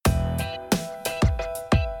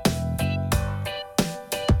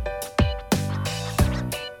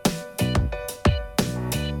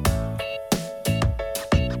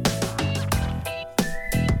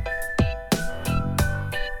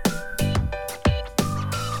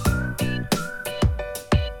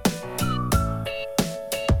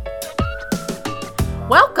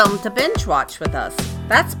Welcome to Binge Watch with us.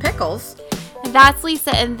 That's Pickles. And that's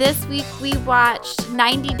Lisa, and this week we watched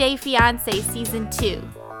 90 Day Fiancé Season 2.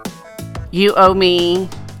 You owe me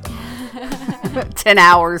 10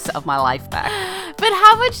 hours of my life back. But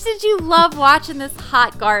how much did you love watching this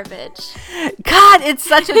hot garbage? God, it's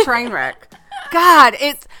such a train wreck. God,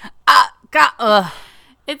 it's...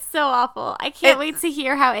 It's so awful. I can't wait to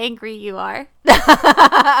hear how angry you are.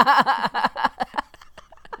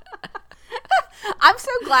 I'm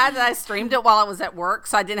so glad that I streamed it while I was at work,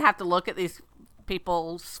 so I didn't have to look at these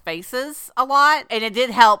people's faces a lot. And it did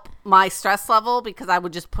help my stress level because I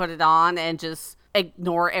would just put it on and just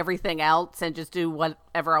ignore everything else and just do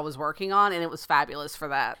whatever I was working on, and it was fabulous for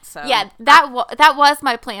that. So yeah, that was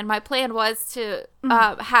my plan. My plan was to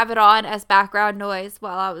have it on as background noise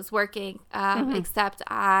while I was working, except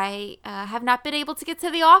I have not been able to get to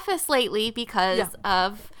the office lately because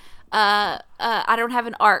of I don't have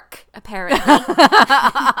an arc, apparently.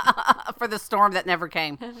 For the storm that never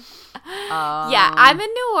came. Yeah, I'm in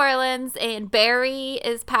New Orleans, and Barry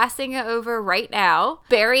is passing over right now.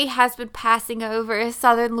 Barry has been passing over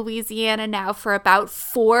southern Louisiana now for about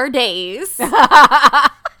 4 days. It's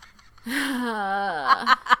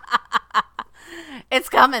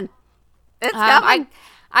coming. It's coming.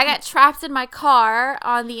 I got trapped in my car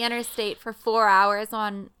on the interstate for 4 hours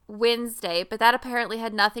on Wednesday, but that apparently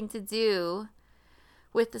had nothing to do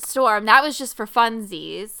with the storm. That was just for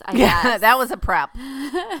funsies, I guess. Yeah, that was a prep.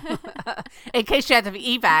 In case you have to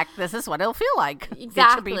evac, this is what it'll feel like.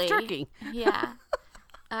 Exactly. Get your beef jerky. Yeah.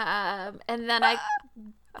 And then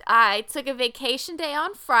I took a vacation day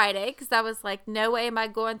on Friday because I was like, no way am I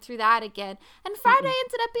going through that again. And Friday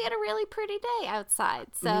ended up being a really pretty day outside.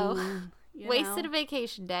 So wasted a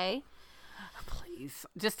vacation day. Please.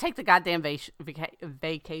 Just take the goddamn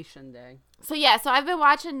vacation day. So I've been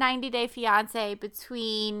watching 90 Day Fiancé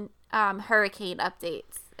between hurricane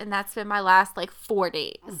updates. And that's been my last 4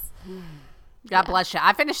 days. God bless you.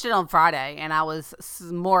 I finished it on Friday, and I was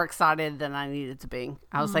more excited than I needed to be.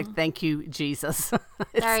 I was like, thank you, Jesus.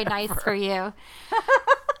 Very nice for you.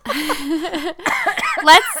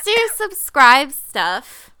 Let's do subscribe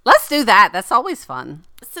stuff. Let's do that. That's always fun.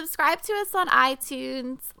 Subscribe to us on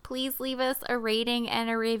iTunes. Please leave us a rating and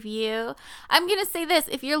a review. I'm going to say this.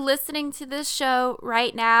 If you're listening to this show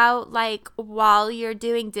right now, while you're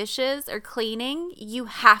doing dishes or cleaning, you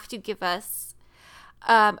have to give us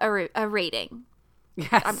a rating.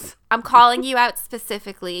 Yes. I'm calling you out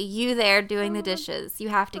specifically. You there doing the dishes. You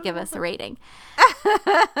have to give us a rating.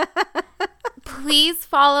 Please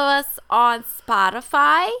follow us on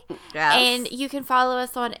Spotify. Yes. And you can follow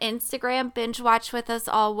us on Instagram, Binge Watch With Us,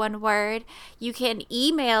 all one word. You can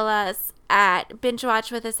email us at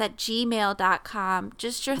bingewatchwithus@gmail.com.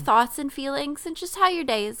 Just your thoughts and feelings and just how your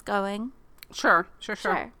day is going. Sure.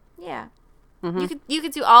 Yeah. Mm-hmm. You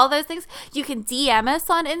could do all those things. You can DM us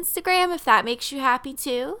on Instagram if that makes you happy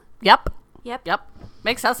too. Yep.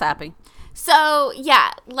 Makes us happy. So,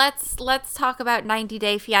 yeah, let's talk about 90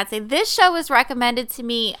 Day Fiancé. This show was recommended to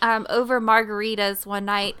me over margaritas one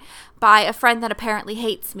night by a friend that apparently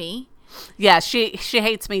hates me. Yeah, she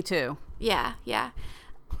hates me too. Yeah.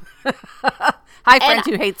 Hi, friend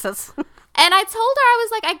who hates us. And I told her, I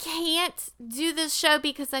was like, I can't do this show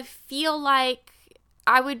because I feel like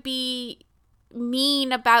I would be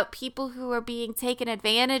mean about people who are being taken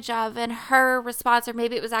advantage of, and her response, or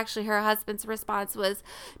maybe it was actually her husband's response, was,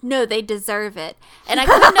 no, they deserve it. And I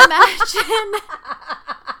couldn't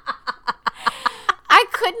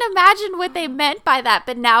imagine what they meant by that,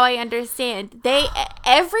 but now I understand.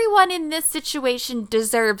 Everyone in this situation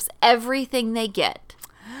deserves everything they get.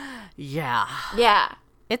 Yeah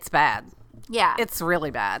It's bad. Yeah. It's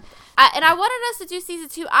really bad. And I wanted us to do season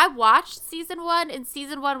 2. I watched season 1, and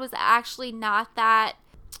season 1 was actually not that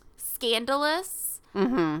scandalous.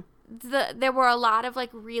 Mm-hmm. There were a lot of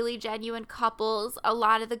really genuine couples. A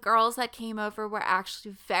lot of the girls that came over were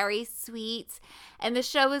actually very sweet. And the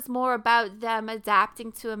show is more about them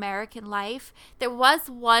adapting to American life. There was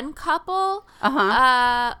one couple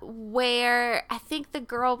where I think the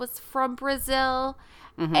girl was from Brazil.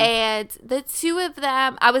 Mm-hmm. And the two of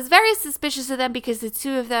them, I was very suspicious of them because the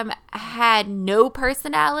two of them had no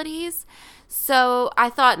personalities. So I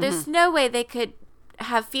thought there's no way they could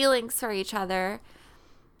have feelings for each other.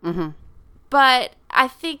 Mm-hmm. But I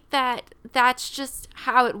think that that's just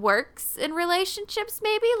how it works in relationships,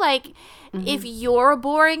 maybe. If you're a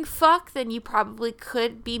boring fuck, then you probably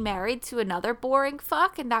could be married to another boring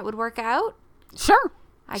fuck, and that would work out. Sure.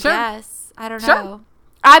 I guess. I don't know.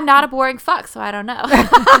 I'm not a boring fuck, so I don't know.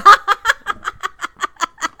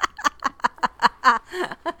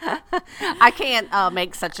 I can't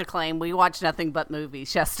make such a claim. We watched nothing but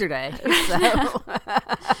movies yesterday. So.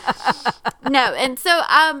 No, and so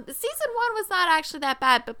season 1 was not actually that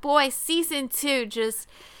bad, but boy, season 2 just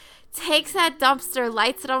takes that dumpster,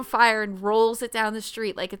 lights it on fire, and rolls it down the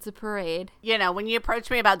street like it's a parade. You know, when you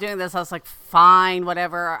approached me about doing this, I was like, fine,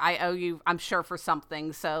 whatever. I owe you, I'm sure, for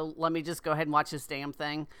something. So let me just go ahead and watch this damn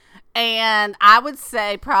thing. And I would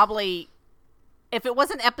say probably, if it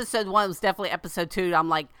wasn't episode 1, it was definitely episode 2. I'm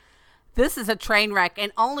like, this is a train wreck.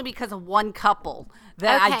 And only because of one couple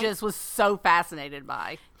that I just was so fascinated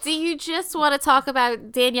by. Do you just want to talk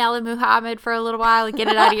about Danielle and Muhammad for a little while and get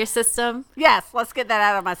it out of your system? Yes, let's get that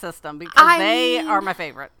out of my system because they are my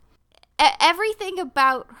favorite. Everything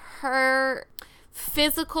about her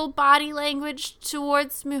physical body language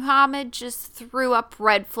towards Muhammad just threw up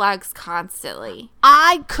red flags constantly.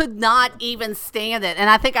 I could not even stand it. And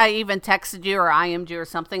I think I even texted you or IM'd you or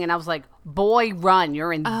something. And I was like, boy, run.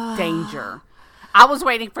 You're in danger. I was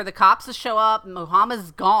waiting for the cops to show up.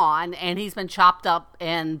 Muhammad's gone, and he's been chopped up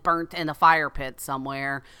and burnt in a fire pit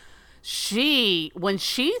somewhere. When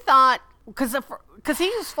she thought, because he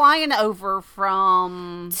was flying over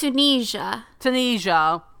from Tunisia,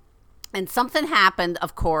 and something happened,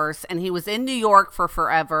 of course, and he was in New York for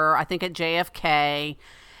forever, I think at JFK.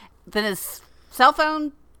 Then his cell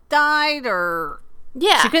phone died, or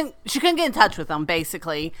she couldn't get in touch with him,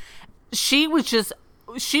 basically. She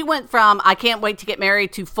went from, I can't wait to get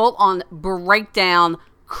married, to full on breakdown,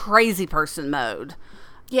 crazy person mode.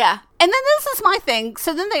 Yeah. And then this is my thing.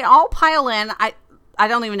 So then they all pile in. I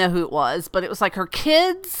don't even know who it was, but it was like her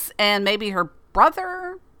kids and maybe her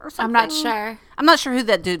brother or something. I'm not sure who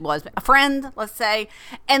that dude was. But a friend, let's say.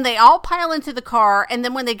 And they all pile into the car. And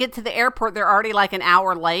then when they get to the airport, they're already like an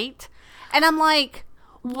hour late. And I'm like,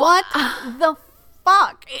 what the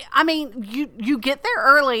fuck? I mean, you get there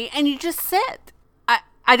early and you just sit.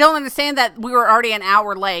 I don't understand that we were already an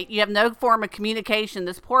hour late. You have no form of communication.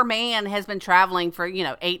 This poor man has been traveling for,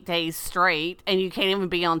 8 days straight, and you can't even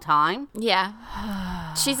be on time.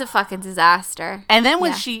 Yeah. She's a fucking disaster. And then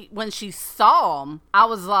when she saw him, I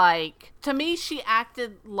was like, to me, she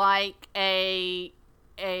acted like a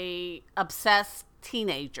obsessed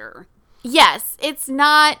teenager. Yes, it's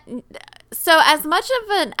not. So as much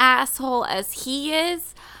of an asshole as he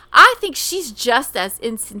is, I think she's just as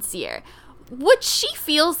insincere. What she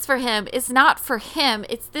feels for him is not for him.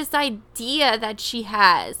 It's this idea that she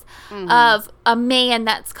has of a man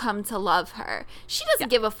that's come to love her. She doesn't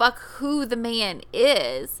give a fuck who the man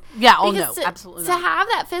is. Yeah, absolutely not. To have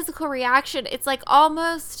that physical reaction, it's like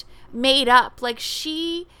almost made up. Like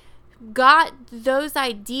she got those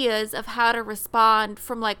ideas of how to respond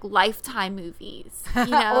from like Lifetime movies,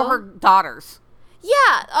 or her daughters.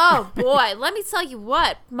 Yeah. Oh boy, let me tell you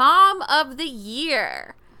what, Mom of the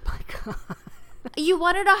Year. My God. You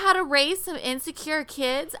want to know how to raise some insecure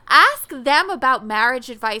kids? Ask them about marriage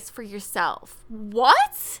advice for yourself.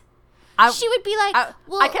 What? She would be like, I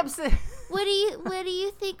kept saying, what do you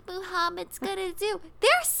think Muhammad's gonna do?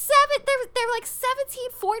 They're like 17,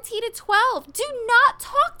 14, and 12. Do not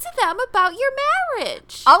talk to them about your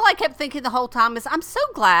marriage. All I kept thinking the whole time is, I'm so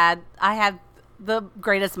glad I have the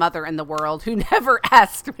greatest mother in the world who never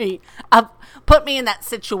asked me, put me in that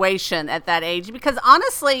situation at that age. Because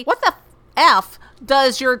honestly, what the F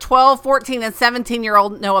does your 12, 14, and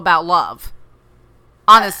 17-year-old know about love?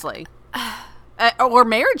 Honestly. Or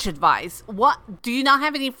marriage advice. What? Do you not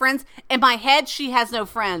have any friends? In my head, she has no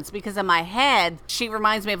friends. Because in my head, she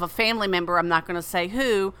reminds me of a family member, I'm not going to say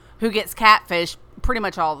who gets catfished pretty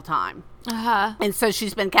much all the time. Uh-huh. And so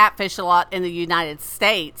she's been catfished a lot in the United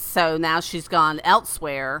States. So now she's gone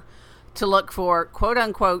elsewhere to look for,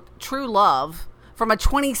 quote-unquote, true love from a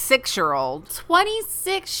 26-year-old.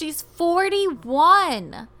 26. She's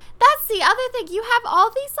 41. That's the other thing. You have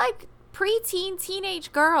all these, like, preteen,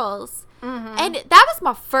 teenage girls. Mm-hmm. And that was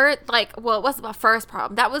my first, it wasn't my first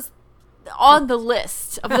problem. That was on the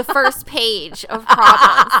list of the first page of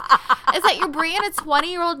problems. Is that you're bringing a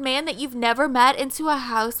 20-year-old man that you've never met into a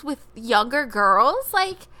house with younger girls?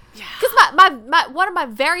 Like, because my one of my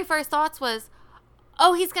very first thoughts was,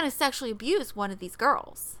 oh, he's going to sexually abuse one of these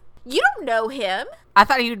girls. You don't know him. I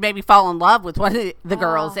thought he would maybe fall in love with one of the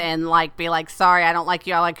girls and be like, sorry, I don't like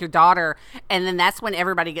you. I like your daughter. And then that's when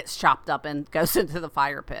everybody gets chopped up and goes into the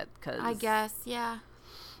fire pit. I guess, yeah.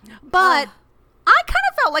 But I kind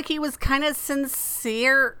of felt like he was kind of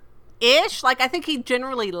sincere-ish. Like, I think he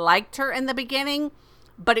generally liked her in the beginning.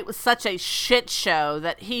 But it was such a shit show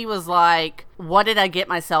that he was like, what did I get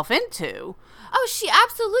myself into? Oh, she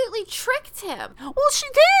absolutely tricked him. Well, she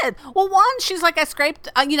did. Well, one, she's like, I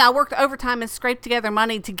worked overtime and scraped together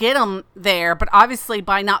money to get them there, but obviously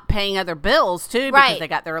by not paying other bills, too, because they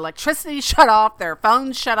got their electricity shut off, their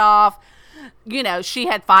phones shut off. She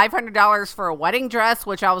had $500 for a wedding dress,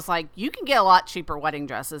 which I was like, you can get a lot cheaper wedding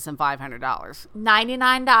dresses than $500.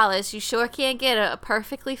 $99. You sure can't get a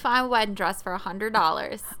perfectly fine wedding dress for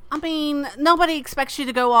 $100. I mean, nobody expects you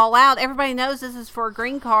to go all out. Everybody knows this is for a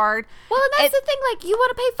green card. Well, and that's the thing. Like, you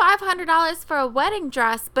want to pay $500 for a wedding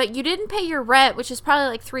dress, but you didn't pay your rent, which is probably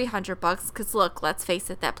like $300. Because look, let's face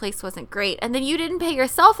it, that place wasn't great. And then you didn't pay your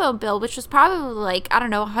cell phone bill, which was probably like, I don't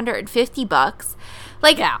know, $150.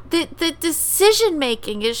 Like, the decision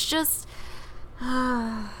making is just.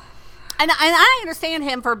 And I understand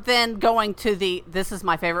him for then going to this is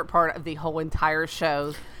my favorite part of the whole entire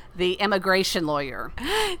show, the immigration lawyer.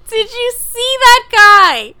 Did you see that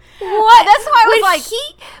guy? What? That's why I was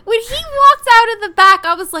when he walked out in the back,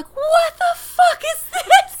 I was like, what the fuck is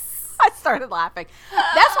this? I started laughing.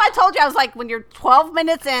 That's why I told you, I was like, when you're 12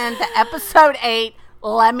 minutes into episode 8,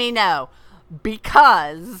 let me know.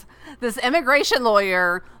 Because this immigration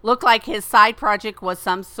lawyer looked like his side project was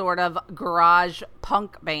some sort of garage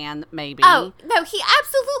punk band, maybe. Oh, no, he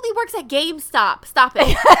absolutely works at GameStop. Stop it.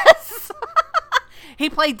 Yes. He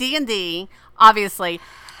played D&D, obviously,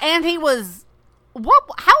 and he was,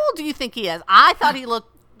 how old do you think he is? I thought he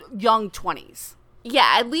looked young 20s.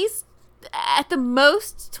 Yeah, at least, at the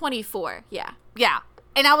most, 24, yeah. Yeah,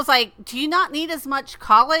 and I was like, do you not need as much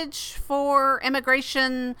college for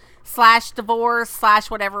immigration / divorce /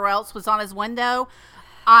 whatever else was on his window?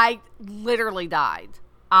 I literally died.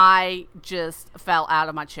 I just fell out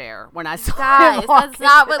of my chair when I saw him. That's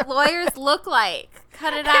not what lawyers look like.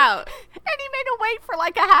 Cut it out. And he made a wait for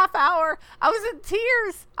like a half hour. I was in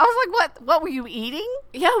tears. I was like, what were you eating?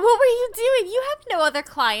 Yeah, what were you doing? You have no other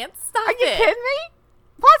clients. Stop it. Are you kidding me?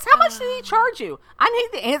 Plus, how much did he charge you? I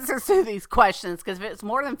need the answers to these questions, because if it's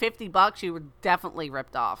more than $50, you were definitely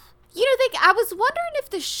ripped off. I was wondering if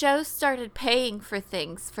the show started paying for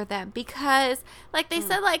things for them, because like they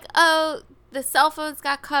said, like, oh, the cell phones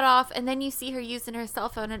got cut off, and then you see her using her cell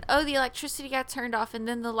phone, and oh, the electricity got turned off, and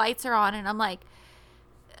then the lights are on, and I'm like,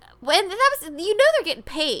 when that was, they're getting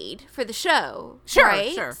paid for the show, sure,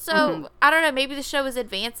 right? Sure. So I don't know, maybe the show was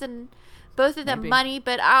advancing both of them money,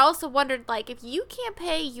 but I also wondered, like, if you can't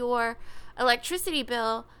pay your electricity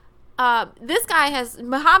bill, this guy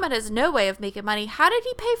Muhammad has no way of making money. How did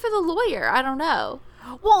he pay for the lawyer? I don't know.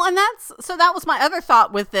 Well, and that was my other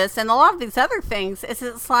thought with this, and a lot of these other things is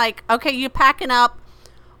it's like, okay, you're packing up,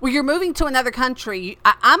 well, you're moving to another country.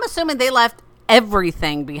 I'm assuming they left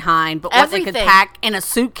everything behind, but what they could pack in a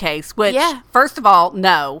suitcase, which, first of all,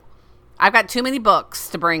 no. I've got too many books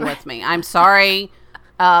to bring with me. I'm sorry,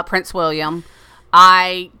 Prince William.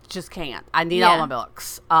 I just can't. I need all my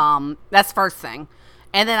books. That's the first thing.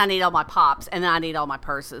 And then I need all my pops, and then I need all my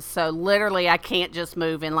purses. So literally, I can't just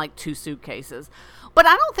move in like 2 suitcases. But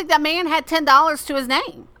I don't think that man had $10 to his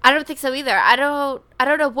name. I don't think so either. I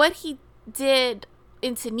don't know what he did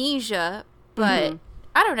in Tunisia, but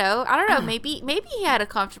I don't know. Maybe he had a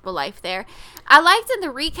comfortable life there. I liked in the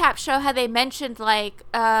recap show how they mentioned, like,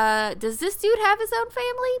 does this dude have his own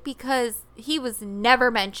family? Because he was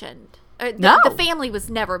never mentioned. No. The family was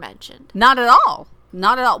never mentioned. Not at all.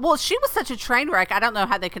 Not at all. Well, she was such a train wreck. I don't know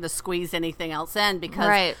how they could have squeezed anything else in,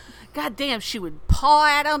 because, God damn, she would paw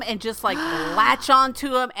at him and just, like, latch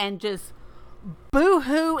onto him and just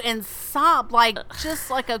boo-hoo and sob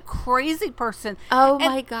just like a crazy person. Oh,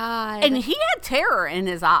 my God. And he had terror in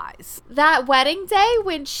his eyes. That wedding day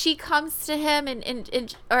when she comes to him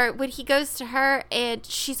and or when he goes to her and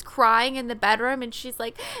she's crying in the bedroom and she's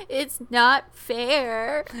like, it's not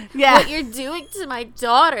fair what you're doing to my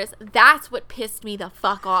daughters. That's what pissed me the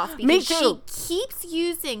fuck off. Because me too. She keeps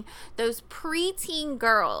using those preteen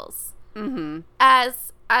girls as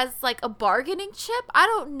like a bargaining chip. I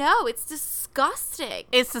don't know. It's disgusting.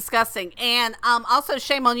 It's disgusting. And also,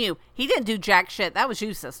 shame on you. He didn't do jack shit. That was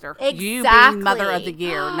you, sister. Exactly. You being mother of the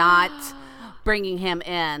year, not bringing him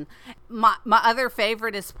in. My other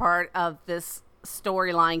favoriteest part of this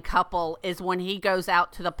storyline couple is when he goes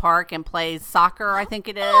out to the park and plays soccer, I think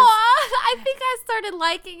it is. I think I started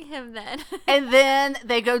liking him then. And then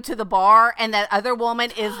they go to the bar and that other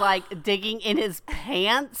woman is like digging in his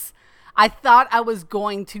pants. I thought I was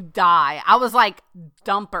going to die. I was like,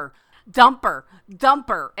 dump her,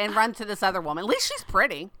 and run to this other woman. At least she's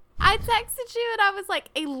pretty. I texted you and I was like,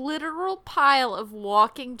 a literal pile of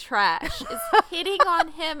walking trash is hitting on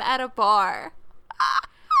him at a bar.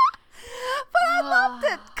 But I loved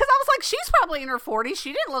it because I was like, she's probably in her 40s.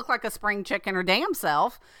 She didn't look like a spring chicken her damn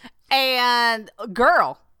self. And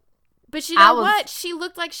girl. But you know what? She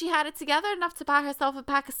looked like she had it together enough to buy herself a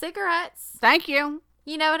pack of cigarettes. Thank you.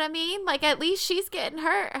 You know what I mean? Like, at least she's getting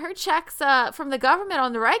her checks from the government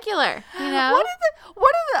on the regular, you know?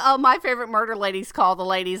 What are my favorite murder ladies call the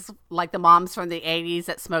ladies, like the moms from the 80s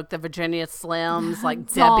that smoked the Virginia Slims,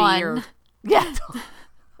 like Dawn. Debbie or... Yeah.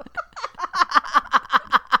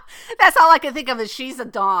 That's all I can think of is she's a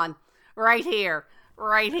Dawn. Right here.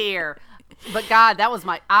 But God, that was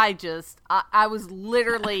I was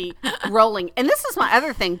literally rolling. And this is my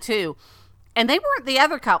other thing too. And they weren't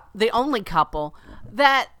the only couple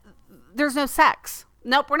that there's no sex.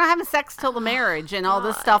 Nope, we're not having sex till the marriage and all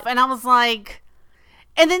this stuff. And I was like,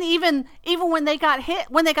 and then even when they got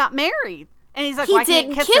married, and he's like, well, I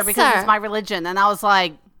can't kiss her because it's my religion. And I was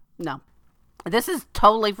like, no, this is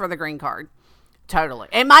totally for the green card. Totally.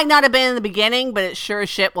 It might not have been in the beginning, but it sure as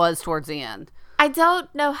shit was towards the end. I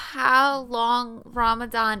don't know how long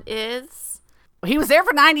Ramadan is. He was there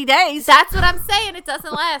for 90 days. That's what I'm saying. It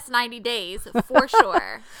doesn't last 90 days, for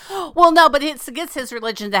sure. Well, no, but it's against his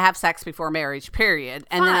religion to have sex before marriage, period.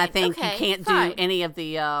 And then I think you can't do any of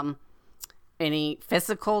the, any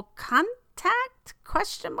physical contact,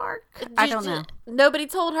 question mark? I don't know. Nobody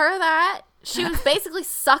told her that. She was basically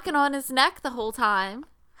sucking on his neck the whole time.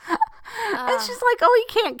 And she's like, oh,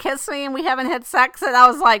 he can't kiss me and we haven't had sex. And I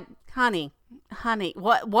was like, honey,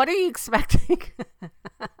 what are you expecting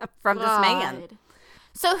from this man?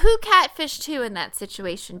 So who catfished who in that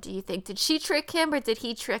situation, do you think? Did she trick him or did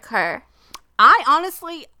he trick her? I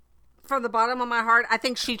honestly, from the bottom of my heart, I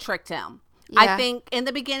think she tricked him. Yeah. I think in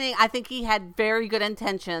the beginning, I think he had very good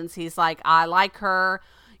intentions. He's like, I like her.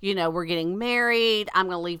 You know, we're getting married. I'm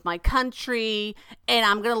going to leave my country and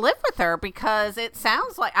I'm going to live with her because it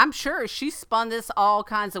sounds like, I'm sure she spun this all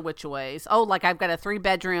kinds of which ways. Oh, like I've got a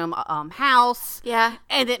 3-bedroom house. Yeah.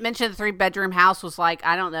 And it mentioned the 3-bedroom house was like,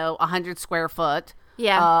 I don't know, 100 square foot.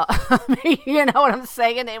 Yeah. You know what I'm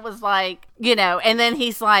saying? It was like, you know, and then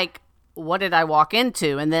he's like, what did I walk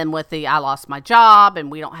into? And then with I lost my job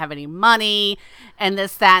and we don't have any money and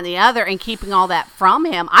this, that, and the other, and keeping all that from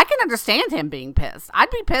him, I can understand him being pissed. I'd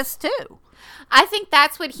be pissed too. I think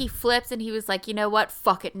that's when he flipped and he was like, you know what?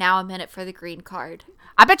 Fuck it. Now I'm in it for the green card.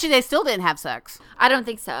 I bet you they still didn't have sex. I don't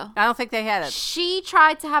think so. I don't think they had it. She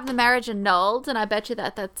tried to have the marriage annulled, and I bet you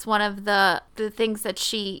that's one of the things that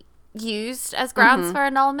she used as grounds for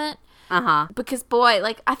annulment. Uh-huh. Because, boy,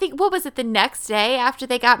 like, I think, what was it, the next day after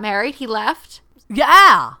they got married, he left?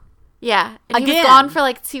 Yeah. Yeah. And he was gone for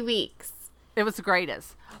like 2 weeks. It was the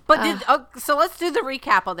greatest. But so let's do the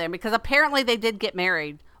recap on them, because apparently they did get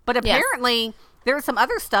married. But apparently there was some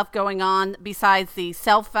other stuff going on besides the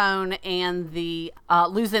cell phone and the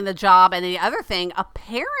losing the job. And the other thing,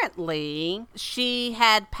 apparently she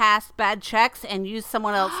had passed bad checks and used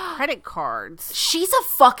someone else's credit cards. She's a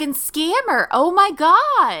fucking scammer. Oh, my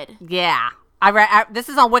God. Yeah. This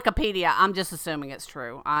is on Wikipedia. I'm just assuming it's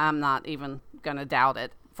true. I'm not even going to doubt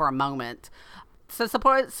it for a moment. So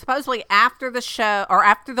supposedly after the show or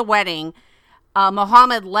after the wedding,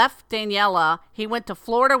 Mohammed left Daniela. He went to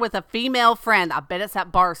Florida with a female friend. I bet it's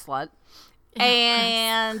that bar slut.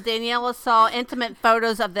 And Daniela saw intimate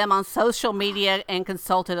photos of them on social media and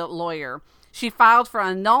consulted a lawyer. She filed for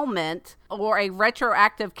annulment or a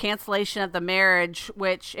retroactive cancellation of the marriage,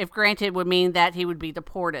 which, if granted, would mean that he would be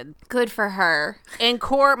deported. Good for her. In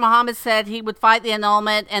court, Mohammed said he would fight the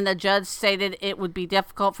annulment, and the judge stated it would be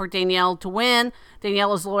difficult for Danielle to win.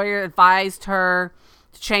 Daniela's lawyer advised her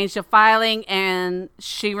to change the filing, and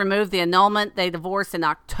she removed the annulment. They divorced in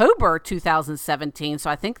October 2017, so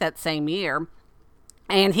I think that same year.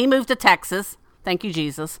 And he moved to Texas. Thank you,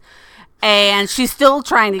 Jesus. And she's still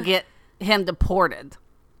trying to get him deported.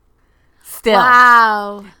 Still.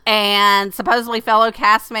 Wow. And supposedly fellow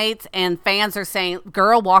castmates and fans are saying,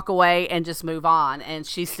 girl, walk away and just move on. And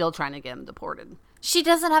she's still trying to get him deported. She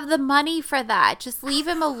doesn't have the money for that. Just leave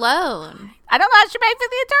him alone. I don't know how she paid for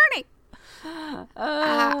the attorney.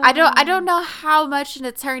 I don't know how much an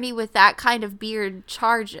attorney with that kind of beard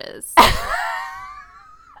charges.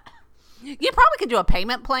 You probably could do a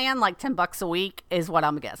payment plan, like $10 a week is what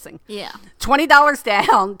I'm guessing. Yeah. $20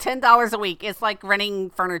 down, $10 a week. It's like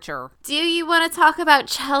renting furniture. Do you want to talk about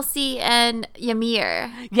Chelsea and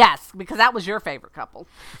Ymir? Yes, because that was your favorite couple.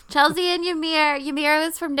 Chelsea and Ymir. Ymir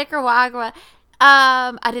was from Nicaragua.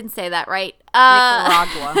 I didn't say that right.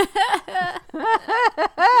 Nicaragua.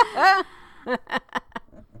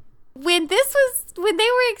 When they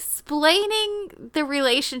were explaining the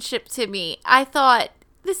relationship to me, I thought,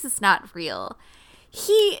 this is not real.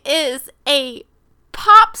 He is a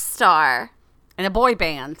pop star. In a boy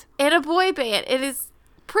band. It is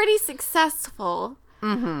pretty successful.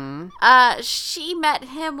 Mm-hmm. She met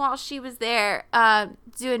him while she was there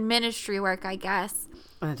doing ministry work, I guess.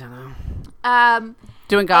 I don't know.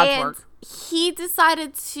 Doing God's work. he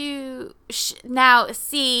decided to now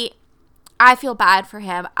see, I feel bad for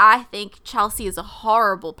him. I think Chelsea is a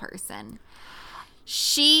horrible person.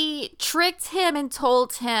 She tricked him and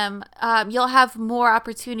told him, you'll have more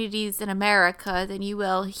opportunities in America than you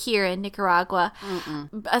will here in Nicaragua,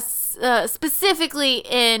 specifically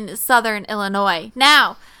in southern Illinois.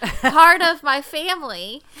 Now, part of my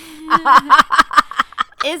family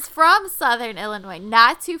is from southern Illinois,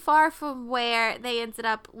 not too far from where they ended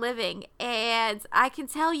up living. And I can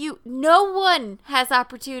tell you, no one has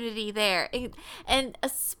opportunity there. And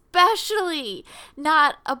especially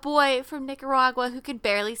not a boy from Nicaragua who could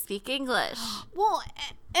barely speak English. Well,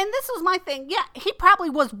 and this was my thing. Yeah, he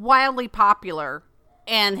probably was wildly popular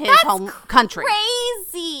in his home country.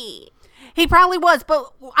 Crazy. He probably was,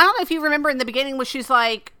 but I don't know if you remember in the beginning when she's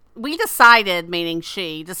like, we decided, meaning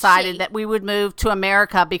she decided that we would move to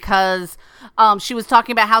America because she was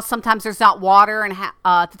talking about how sometimes there's not water and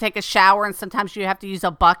to take a shower, and sometimes you have to use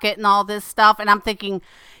a bucket and all this stuff. And I'm thinking,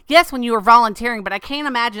 yes, when you were volunteering, but I can't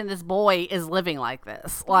imagine this boy is living like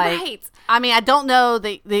this. Like, right. I mean, I don't know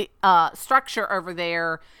the structure over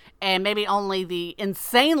there, and maybe only the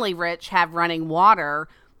insanely rich have running water,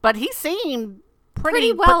 but he seemed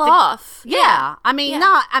pretty well off. Yeah. I mean,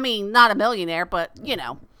 not a millionaire, but you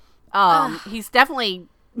know. He's definitely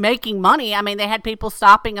making money. I mean, they had people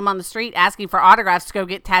stopping him on the street asking for autographs to go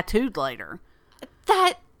get tattooed later.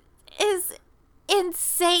 That is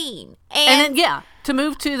insane. And then, to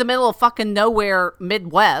move to the middle of fucking nowhere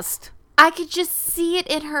Midwest. I could just see it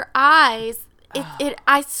in her eyes.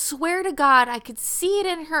 I swear to God, I could see it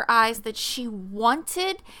in her eyes that she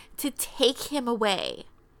wanted to take him away.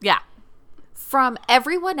 Yeah. From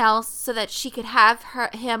everyone else so that she could have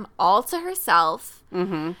him all to herself.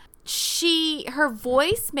 Mm-hmm. Her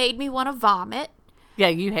voice made me want to vomit. Yeah,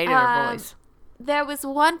 you hated her voice. There was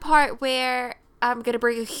one part where I'm going to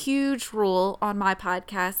bring a huge rule on my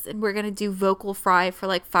podcast, and we're going to do vocal fry for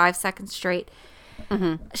like 5 seconds straight.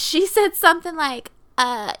 Mm-hmm. She said something like,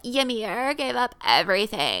 Ymir gave up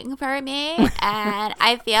everything for me, and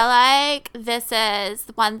I feel like this is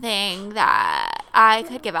one thing that I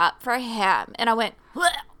could give up for him. And I went,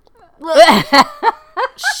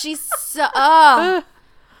 she's so...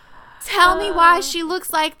 Tell me why she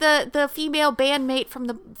looks like the female bandmate from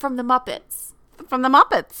the Muppets. From the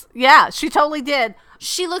Muppets. Yeah, she totally did.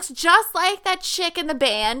 She looks just like that chick in the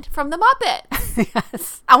band from the Muppets.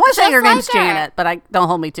 Yes. I want to say her name's her. Janet, but don't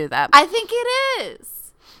hold me to that. I think it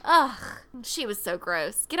is. Ugh. She was so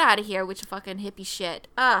gross. Get out of here with your fucking hippie shit.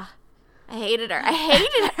 Ugh. I hated her. I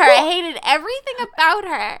hated everything about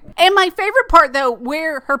her. And my favorite part, though,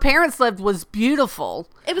 where her parents lived was beautiful.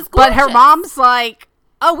 It was gorgeous. But her mom's like,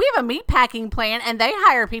 oh, we have a meatpacking plant, and they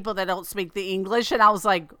hire people that don't speak the English. And I was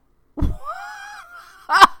like,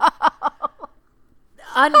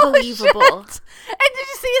 unbelievable. Oh, and did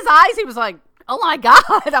you see his eyes? He was like, oh my God,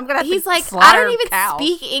 I'm going to He's like, I don't even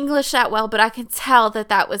speak English that well, but I can tell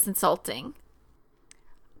that was insulting.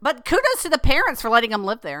 But kudos to the parents for letting him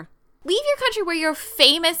live there. Leave your country where you're a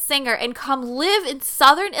famous singer and come live in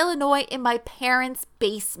southern Illinois in my parents'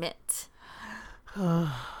 basement.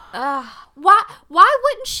 Why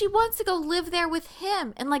wouldn't she want to go live there with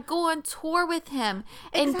him and like go on tour with him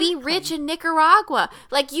and be rich in Nicaragua?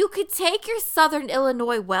 Like, you could take your southern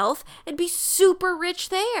Illinois wealth and be super rich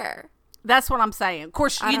there. That's what I'm saying. Of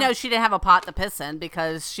course, you know she didn't have a pot to piss in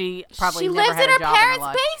because she probably never lives had in a job her parents' in her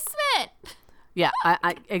life. basement. Yeah,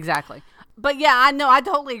 I exactly. But yeah, I know, I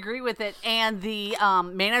totally agree with it. And the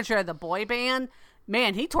manager of the boy band,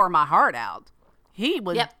 man, he tore my heart out. He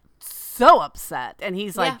was so upset, and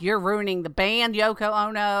he's like, you're ruining the band, Yoko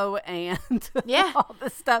Ono, and all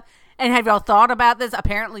this stuff. And have y'all thought about this?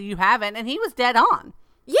 Apparently you haven't. And he was dead on.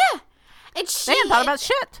 Yeah. And she hadn't thought about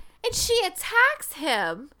shit. And she attacks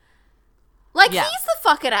him like he's the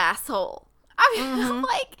fucking asshole. I mean, I'm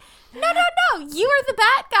like, no, you are the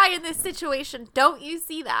bad guy in this situation. Don't you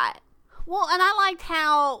see that? Well, and I liked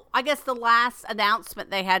how, I guess, the last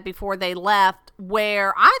announcement they had before they left,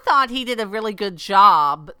 where I thought he did a really good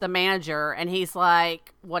job, the manager, and he's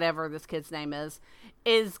like, whatever this kid's name is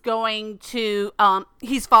going to,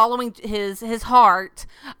 he's following his heart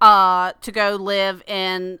to go live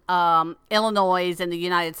in Illinois in the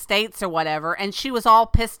United States or whatever, and she was all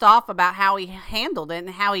pissed off about how he handled it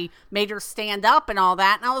and how he made her stand up and all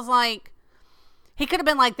that, and I was like, he could have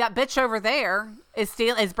been like, that bitch over there is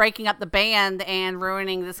breaking up the band and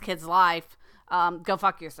ruining this kid's life. Go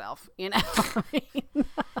fuck yourself, you know?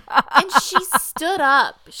 And she stood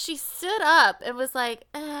up. She stood up and was like,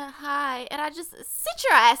 hi. And I just, sit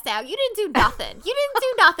your ass down. You didn't do nothing. You didn't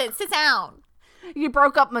do nothing. Sit down. You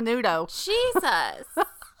broke up Menudo. Jesus.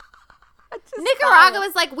 Nicaragua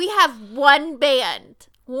was like, we have one band.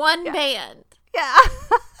 Band. Yeah.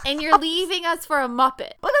 And you're leaving us for a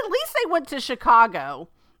Muppet. But at least they went to Chicago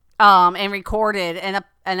and recorded.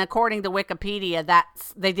 And according to Wikipedia,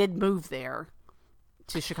 they did move there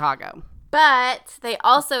to Chicago. But they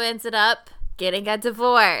also ended up getting a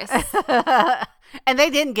divorce. And they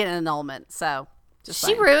didn't get an annulment. So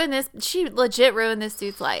she legit ruined this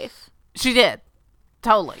dude's life. She did.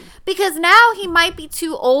 Totally. Because now he might be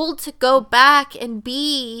too old to go back and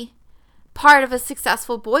be part of a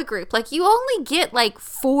successful boy group. Like, you only get like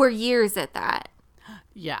 4 years at that.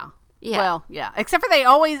 Yeah. Well, yeah. Except for they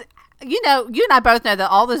always, you and I both know that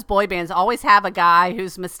all those boy bands always have a guy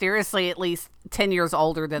who's mysteriously at least 10 years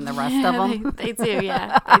older than the rest of them. They do,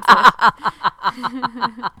 yeah. They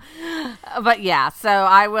do. But yeah, so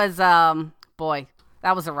I was, boy,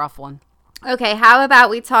 that was a rough one. Okay, how about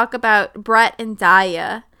we talk about Brett and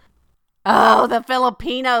Daya? Oh, the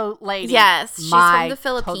Filipino lady. Yes, she's from the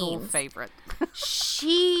Philippines. Total favorite.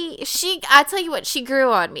 I tell you what, she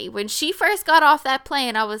grew on me. When she first got off that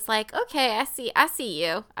plane, I was like, okay, I see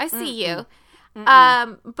you.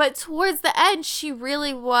 But towards the end, she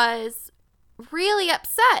really was really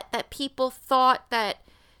upset that people thought that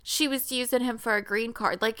she was using him for a green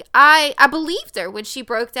card. Like, I believed her when she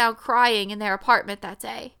broke down crying in their apartment that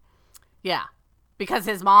day. Yeah. Because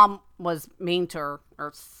his mom was mean to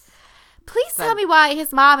her. Please tell me why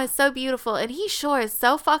his mom is so beautiful and he sure is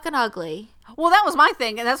so fucking ugly. Well, that was my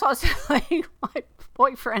thing. And that's what I was telling my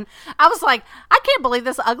boyfriend. I was like, I can't believe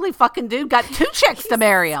this ugly fucking dude got 2 chicks to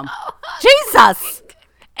marry him. Jesus.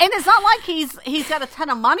 And it's not like he's got a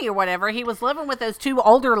ton of money or whatever. He was living with those 2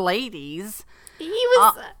 older ladies. He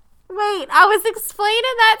was... Wait, I was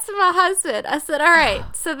explaining that to my husband. I said, all right,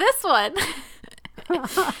 so this one...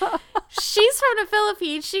 She's from the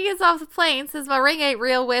Philippines. She gets off the plane, says, my ring ain't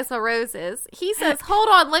real, where's my roses? He says, hold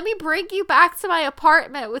on, let me bring you back to my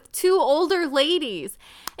apartment with 2 older ladies.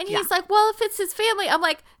 And he's like, well, if it's his family. I'm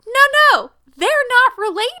like, no, they're not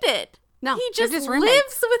related. No, he just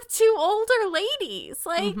lives with 2 older ladies.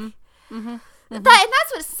 Like, and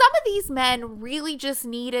that's what some of these men really just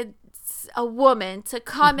needed, a woman to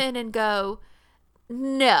come in and go,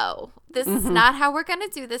 no, this is not how we're going to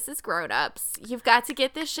do this as grown-ups. You've got to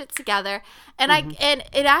get this shit together. And and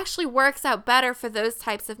it actually works out better for those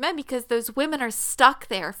types of men because those women are stuck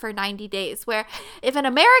there for 90 days. Where if an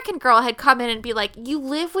American girl had come in and be like, you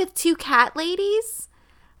live with 2 cat ladies?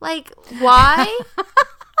 Like, why?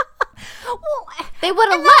 Well, they would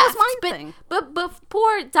have left. But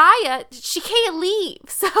poor Daya, she can't leave.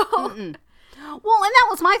 So. Well, and that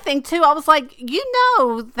was my thing, too. I was like,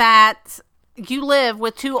 that... you live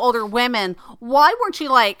with 2 older women. Why weren't you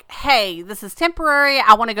like, hey, this is temporary.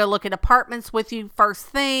 I want to go look at apartments with you first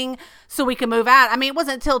thing so we can move out. I mean, it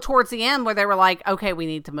wasn't until towards the end where they were like, okay, we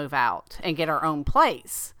need to move out and get our own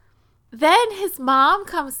place. Then his mom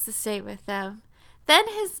comes to stay with them. Then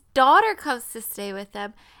his daughter comes to stay with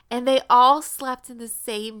them. And they all slept in the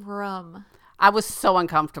same room. I was so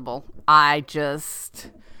uncomfortable. I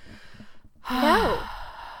just... No.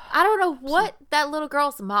 I don't know what that little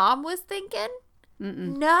girl's mom was thinking.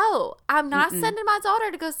 No, I'm not sending my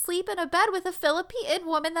daughter to go sleep in a bed with a Philippine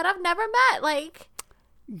woman that I've never met. Like,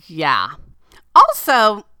 yeah.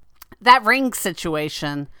 Also, that ring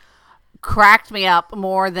situation cracked me up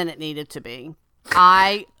more than it needed to be.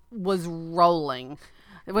 I was rolling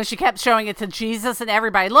when she kept showing it to Jesus and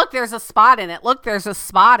everybody. Look, there's a spot in it. Look, there's a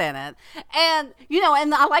spot in it. And,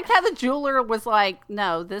 and I liked how the jeweler was like,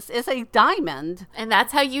 no, this is a diamond. And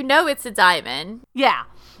that's how you know it's a diamond. Yeah.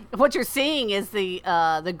 What you're seeing is the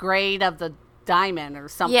grade of the diamond or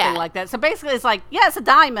something like that. So basically it's like, yeah, it's a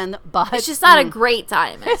diamond, but... it's just not a great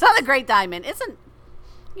diamond. It's not a great diamond. It's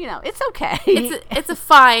okay. It's a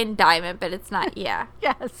fine diamond, but it's not,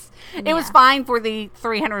 Yes. It was fine for the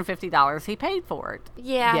 $350 he paid for it.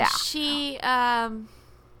 Yeah. She,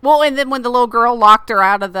 Well, and then when the little girl locked her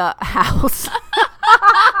out of the house.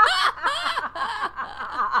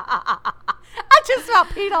 I just about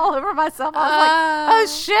peed all over myself. I was like, oh,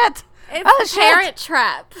 shit. It's a parent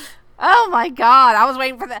trap. Oh, my God. I was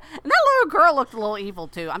waiting for that. And that little girl looked a little evil,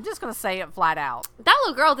 too. I'm just going to say it flat out. That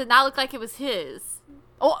little girl did not look like it was his.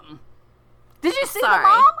 Oh, did you see the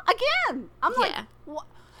mom again? I'm like, what?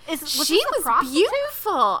 She was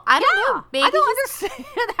beautiful. I don't know. Maybe I don't understand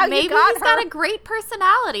how maybe you got he's got a great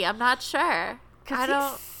personality. I'm not sure.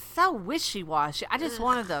 He's so wishy-washy. I just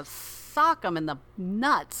wanted to sock him in the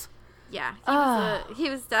nuts. Yeah, he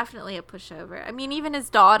was definitely a pushover. I mean, even his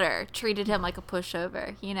daughter treated him like a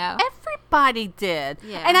pushover, Everybody did.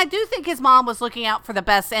 Yeah. And I do think his mom was looking out for the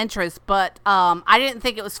best interest, but I didn't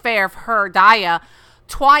think it was fair for her, Daya,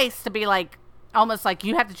 twice to be like, almost like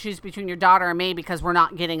you have to choose between your daughter and me because we're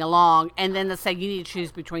not getting along. And then to say you need to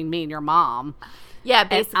choose between me and your mom. Yeah,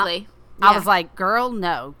 basically. I was like, girl,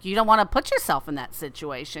 no, you don't want to put yourself in that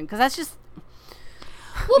situation because that's just,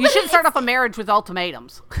 you shouldn't start off a marriage with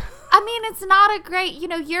ultimatums. I mean, it's not a great,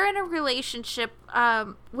 you're in a relationship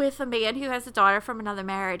with a man who has a daughter from another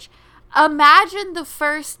marriage. Imagine the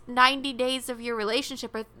first 90 days of your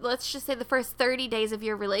relationship, or let's just say the first 30 days of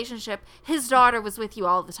your relationship, his daughter was with you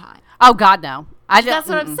all the time. Oh, God, no. That's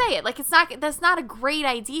what I'm saying. Like, that's not a great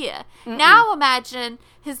idea. Now imagine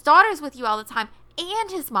his daughter's with you all the time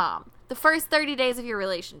and his mom the first 30 days of your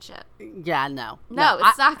relationship. Yeah, no. No,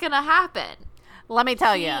 it's not going to happen. Let me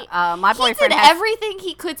tell you, my boyfriend did everything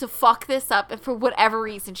he could to fuck this up, and for whatever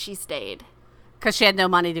reason, she stayed. Because she had no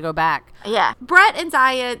money to go back. Yeah. Brett and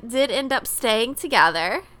Daya did end up staying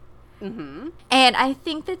together. Mm-hmm. And I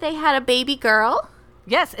think that they had a baby girl.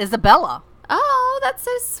 Yes, Isabella. Oh, that's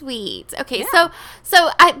so sweet. Okay, yeah. So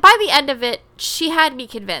by the end of it, she had me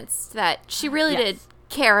convinced that she really did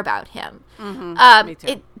care about him. Mm-hmm. Me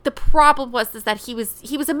too. The problem was that he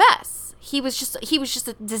was a mess. He was just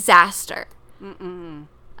a disaster. Mm-mm.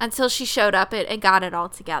 Until she showed up and got it all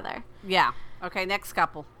together. Yeah. Okay, next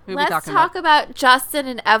couple. Who Let's we talking talk about Justin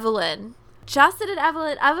and Evelyn. Justin and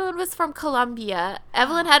Evelyn. Evelyn was from Colombia.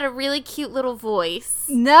 Evelyn had a really cute little voice.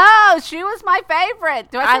 No, she was my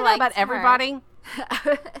favorite. Do I say that about everybody?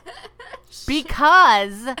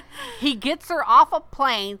 Because he gets her off a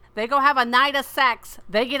plane. They go have a night of sex.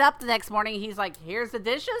 They get up the next morning. He's like, here's the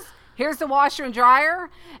dishes. Here's the washer and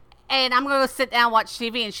dryer. And I'm going to sit down and watch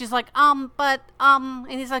TV. And she's like, and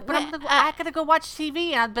he's like, but I got to go watch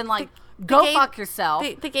TV. And I've been like, fuck yourself.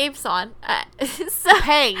 The game's on.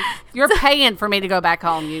 You're paying for me to go back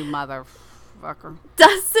home, you motherfucker.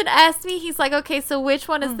 Dustin asked me, he's like, okay, so which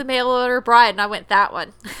one is the mail order bride? And I went, that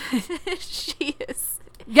one. She is.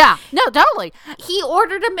 Yeah, no, totally. He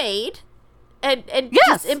ordered a maid and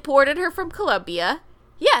just imported her from Colombia.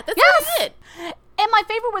 Yeah, that's what he did. And my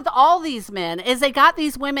favorite with all these men is they got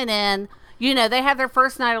these women in, they have their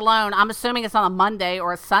first night alone. I'm assuming it's on a Monday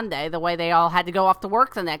or a Sunday, the way they all had to go off to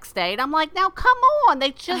work the next day. And I'm like, now come on.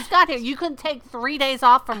 They just got here. You couldn't take 3 days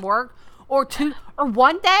off from work or 2 or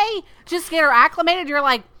 1 day. Just get her acclimated. You're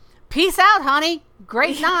like, peace out, honey.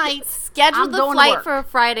 Great night. Schedule the flight for a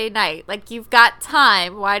Friday night. Like, you've got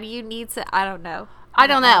time. Why do you need to? I don't know. I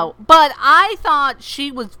don't know. But I thought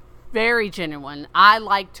she was very genuine. I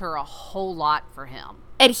liked her a whole lot for him.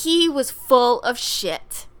 And he was full of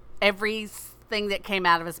shit. Everything that came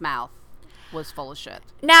out of his mouth was full of shit.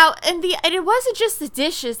 Now, and it wasn't just the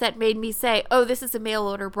dishes that made me say, oh, this is a mail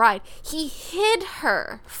order bride. He hid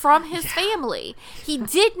her from his family. He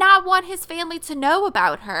did not want his family to know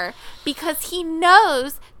about her because he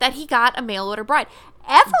knows that he got a mail order bride.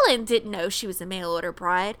 Evelyn didn't know she was a mail order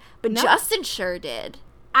bride, but Justin sure did.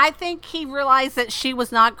 I think he realized that she was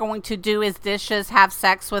not going to do his dishes, have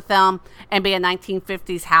sex with them, and be a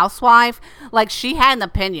 1950s housewife. Like, she had an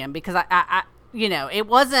opinion because I it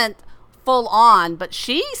wasn't full on, but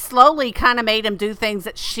she slowly kind of made him do things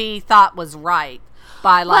that she thought was right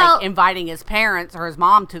by inviting his parents or his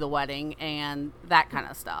mom to the wedding and that kind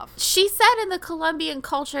of stuff. She said in the Colombian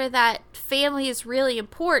culture that family is really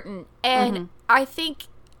important, and I think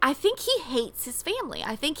he hates his family.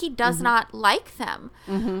 I think he does not like them.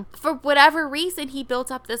 Mm-hmm. For whatever reason, he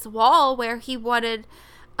built up this wall where he wanted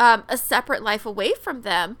a separate life away from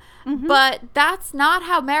them. Mm-hmm. But that's not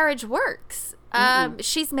how marriage works.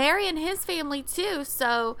 She's marrying his family too.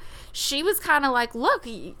 So she was kind of like, look,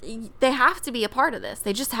 they have to be a part of this.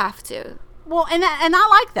 They just have to. Well, and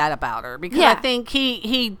I like that about her because I think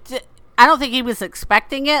I don't think he was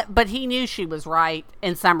expecting it, but he knew she was right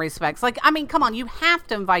in some respects. Like, I mean, come on, you have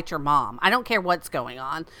to invite your mom. I don't care what's going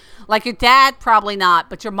on. Like, your dad, probably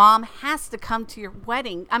not, but your mom has to come to your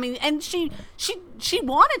wedding. I mean, and she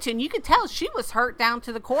wanted to, and you could tell she was hurt down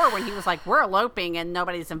to the core when he was like, we're eloping and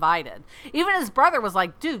nobody's invited. Even his brother was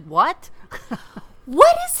like, dude, what?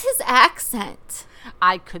 What is his accent?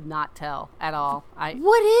 I could not tell at all.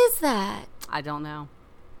 What is that? I don't know.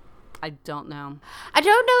 I don't know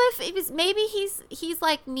if it was, maybe he's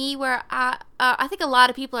like me where I think a lot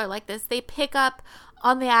of people are like this. They pick up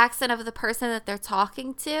on the accent of the person that they're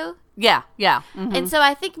talking to. Yeah. Mm-hmm. And so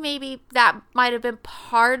I think maybe that might have been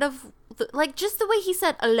part of just the way he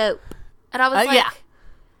said elope. And I was like,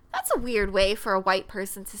 that's a weird way for a white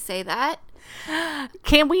person to say that.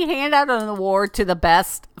 Can we hand out an award to the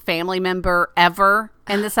best family member ever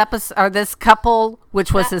in this episode, or this couple,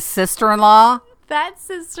 which was his sister-in-law? That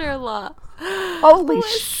sister-in-law. Holy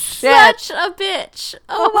shit. Such a bitch.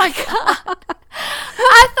 Oh my God.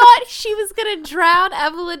 I thought she was going to drown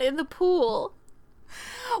Evelyn in the pool.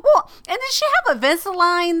 Well, and did she have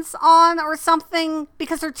Invisaligns on or something?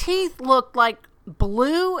 Because her teeth looked like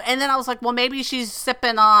blue, and then I was like, well, maybe she's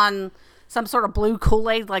sipping on some sort of blue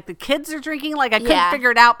Kool-Aid like the kids are drinking. Like, I couldn't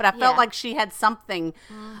figure it out, but I felt like she had something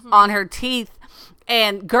on her teeth.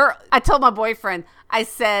 And girl, I told my boyfriend, I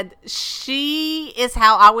said, she is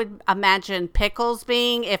how I would imagine Pickles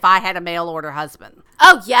being if I had a mail order husband.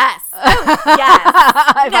 Oh, yes. Oh,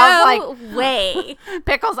 yes. No way.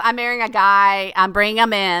 Pickles, I'm marrying a guy. I'm bringing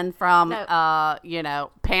him in from, Panama.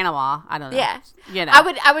 I don't know. Yeah.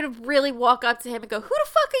 I would really walk up to him and go, who the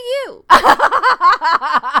fuck are you?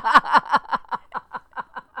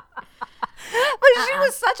 But she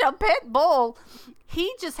was such a pit bull.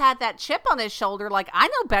 He just had that chip on his shoulder. Like, I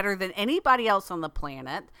know better than anybody else on the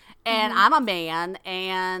planet. And I'm a man.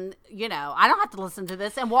 And, I don't have to listen to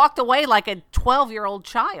this. And walked away like a 12-year-old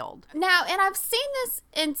child. Now, and I've seen this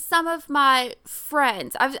in some of my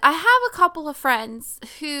friends. I have a couple of friends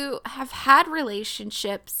who have had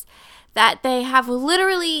relationships that they have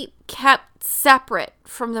literally kept separate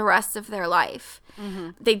from the rest of their life. Mm-hmm.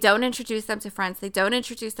 They don't introduce them to friends. They don't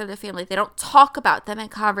introduce them to family. They don't talk about them in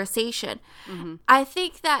conversation. Mm-hmm. I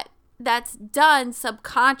think that that's done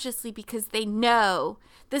subconsciously because they know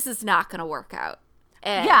this is not going to work out.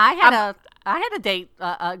 And yeah, I had a date,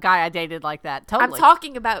 a guy I dated like that. Totally. I'm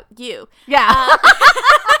talking about you. Yeah.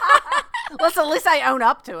 Listen, at least I own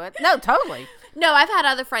up to it. No, totally. No, I've had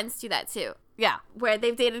other friends do that too. Yeah. Where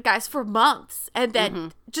they've dated guys for months and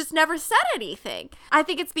then just never said anything. I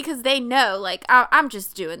think it's because they know, like, I'm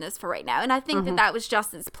just doing this for right now. And I think that was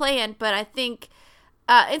Justin's plan. But I think,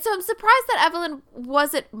 and so I'm surprised that Evelyn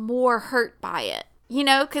wasn't more hurt by it,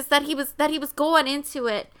 because that he was going into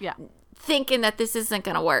it thinking that this isn't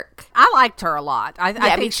going to work. I liked her a lot.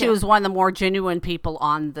 I think she was one of the more genuine people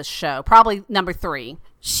on the show. Probably number 3.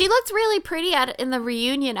 She looked really pretty in the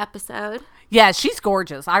reunion episode. Yeah, she's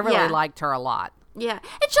gorgeous. I really liked her a lot. Yeah.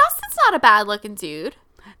 And Justin's not a bad looking dude.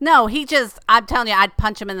 No, I'm telling you, I'd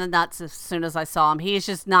punch him in the nuts as soon as I saw him. He is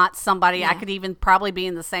just not somebody I could even probably be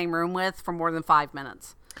in the same room with for more than 5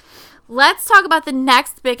 minutes. Let's talk about the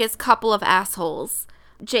next biggest couple of assholes,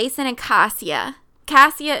 Jason and Cassia.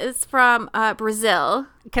 Cassia is from Brazil.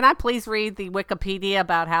 Can I please read the Wikipedia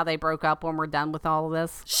about how they broke up when we're done with all of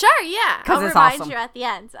this? Sure, yeah. I'll remind you at the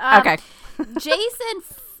end. Okay. Jason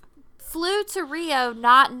flew to Rio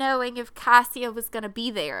not knowing if Cassia was going to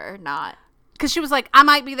be there or not. Because she was like, I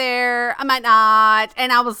might be there, I might not.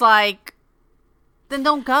 And I was like, then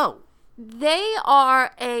don't go. They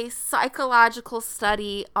are a psychological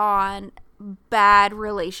study on bad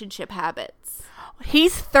relationship habits.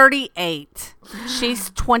 He's 38. She's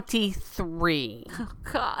 23. Oh,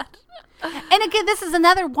 God. And again, this is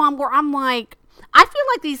another one where I'm like, I feel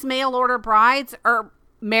like these mail order brides are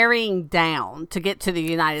marrying down to get to the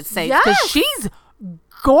United States because she's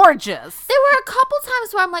gorgeous. There were a couple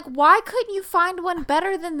times where I'm like, why couldn't you find one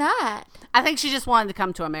better than that? I think she just wanted to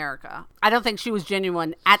come to America. I don't think she was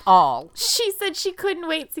genuine at all. She said she couldn't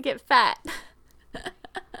wait to get fat.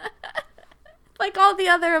 Like all the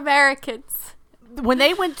other Americans. When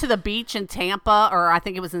they went to the beach in Tampa, or I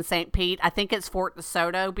think it was in St. Pete, I think it's Fort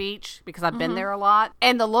DeSoto Beach because I've been there a lot.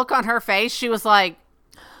 And the look on her face, she was like,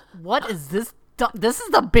 what is this? This is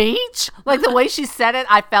the beach? Like the way she said it,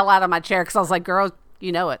 I fell out of my chair because I was like, girl,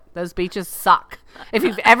 you know it. Those beaches suck. If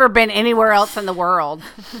you've ever been anywhere else in the world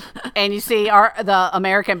and you see the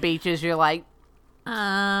American beaches, you're like,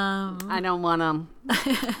 I don't want them.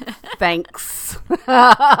 Thanks.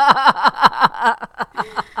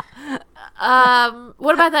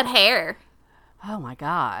 What about that hair? Oh my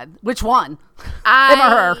God. Which one? Him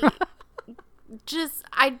or her?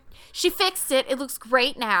 She fixed it. It looks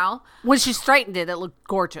great now. When she straightened it, it looked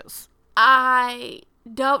gorgeous. I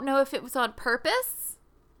don't know if it was on purpose.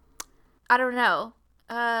 I don't know.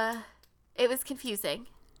 It was confusing.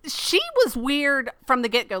 She was weird from the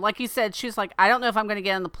get-go. Like you said, she was like, I don't know if I'm going to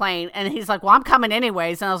get on the plane. And he's like, well, I'm coming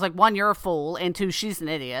anyways. And I was like, 1, you're a fool. And 2, she's an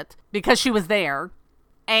idiot because she was there.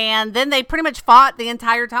 And then they pretty much fought the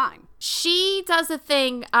entire time. She does a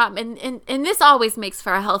thing, and this always makes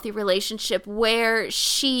for a healthy relationship, where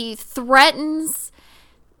she threatens,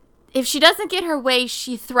 if she doesn't get her way,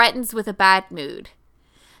 she threatens with a bad mood.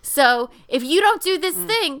 So, if you don't do this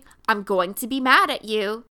thing, I'm going to be mad at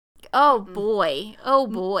you. Oh boy,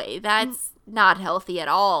 that's not healthy at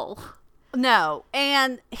all. No,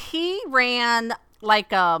 and he ran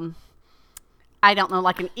like I don't know,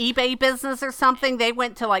 like an eBay business or something. They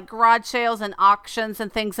went to like garage sales and auctions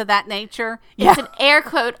and things of that nature. It's an air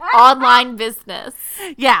quote online business.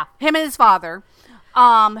 Yeah, him and his father,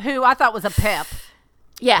 who I thought was a pip.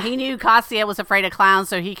 Yeah. He knew Cassia was afraid of clowns,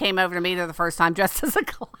 so he came over to meet her the first time dressed as a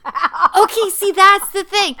clown. Okay, see, that's the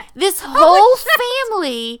thing. This whole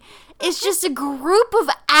family is just a group of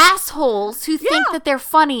assholes who think that they're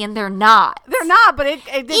funny and they're not. They're not, but it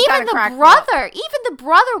did even the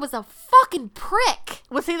brother was a fucking prick.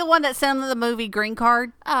 Was he the one that sent him the movie Green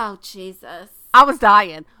Card? Oh, Jesus. I was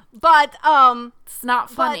dying. But, it's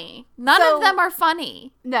not funny. None of them are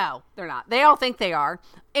funny. No, they're not. They all think they are.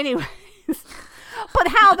 Anyways. But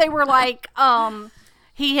how they were like,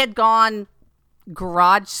 he had gone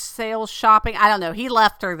garage sale shopping. I don't know. He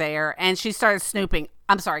left her there and she started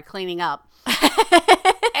cleaning up.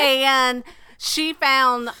 And she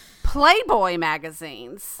found Playboy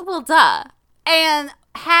magazines. Well, duh. And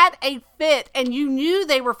had a fit, and you knew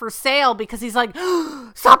they were for sale because he's like,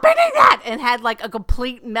 stop eating that, and had like a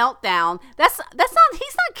complete meltdown. He's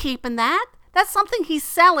not keeping that. That's something he's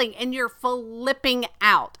selling, and you're flipping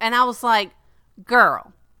out. And I was like,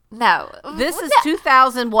 girl, no, this is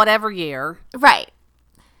 2000 whatever year, right?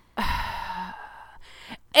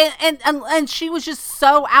 And she was just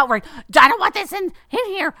so outraged. I don't want this in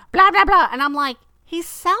here, blah blah blah. And I'm like, he's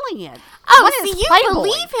selling it. Oh, see, you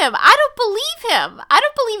believe him. I don't believe him. I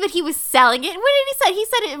don't believe that he was selling it. What did he say? He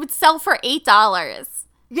said it would sell for $8.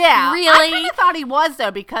 Yeah. Really? I kind of thought he was,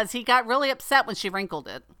 though, because he got really upset when she wrinkled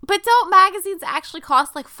it. But don't magazines actually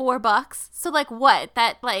cost like $4? So like what?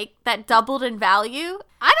 That doubled in value?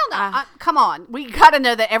 I don't know. Come on. We got to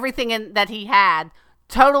know that everything that he had,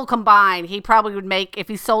 total combined, he probably would make, if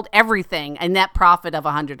he sold everything, a net profit of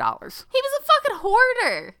 $100. He was a fucking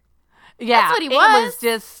hoarder. Yeah, that's what he was. It was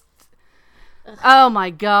just, oh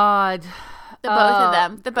my God. The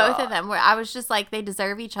both of them, where I was just like, they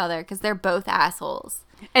deserve each other because they're both assholes.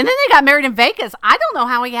 And then they got married in Vegas. I don't know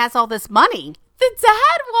how he has all this money. The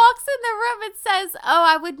dad walks in the room and says, oh,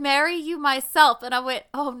 I would marry you myself. And I went,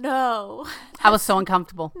 oh no. I was so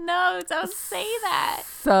uncomfortable. No, don't say that.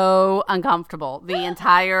 So uncomfortable the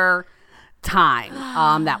entire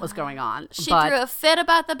time that was going on. She threw a fit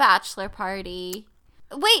about the bachelor party.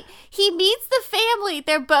 Wait, he meets the family.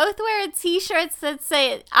 They're both wearing T-shirts that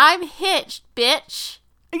say, I'm hitched, bitch.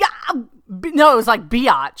 Yeah, no, it was like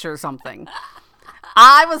biatch or something.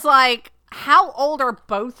 I was like, how old are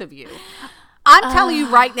both of you? I'm telling you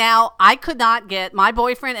right now, I could not get my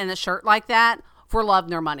boyfriend in a shirt like that for love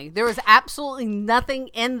nor money. There was absolutely nothing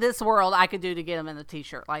in this world I could do to get him in a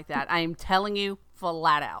T-shirt like that. I am telling you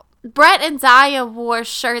flat out. Brett and Daya wore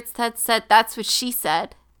shirts that said, that's what she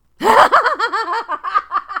said.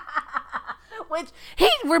 Which, he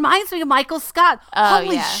reminds me of Michael Scott. Oh,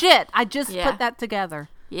 Holy shit. I just put that together.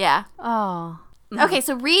 Yeah. Oh. Okay,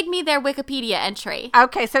 so read me their Wikipedia entry.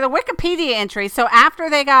 Okay, so the Wikipedia entry. So after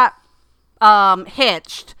they got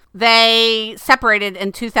hitched, they separated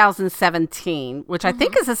in 2017, which I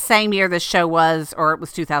think is the same year this show was, or it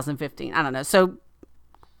was 2015. I don't know. So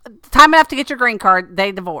time enough to get your green card,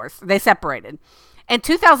 they divorced. They separated. In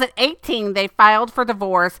 2018, they filed for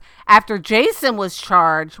divorce after Jason was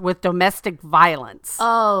charged with domestic violence.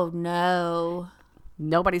 Oh, no.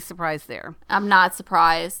 Nobody's surprised there. I'm not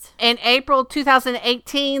surprised. In April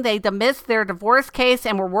 2018, they dismissed their divorce case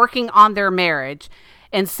and were working on their marriage.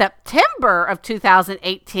 In September of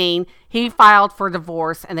 2018, he filed for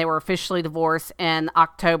divorce, and they were officially divorced in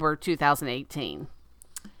October 2018.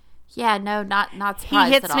 Yeah, no, not surprised at all.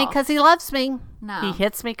 He hits me because he loves me. No. He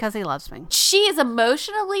hits me because he loves me. She is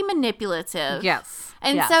emotionally manipulative. Yes.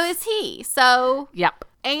 And so is he. So. Yep.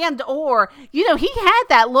 And, or, he had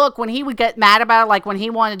that look when he would get mad about it, like when he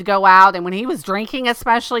wanted to go out and when he was drinking,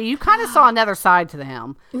 especially. You kind of saw another side to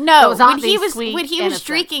him. No, when he was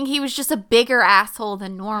drinking, he was just a bigger asshole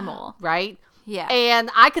than normal. Right? Yeah. And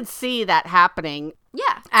I could see that happening.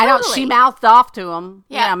 Yeah, totally. She mouthed off to him,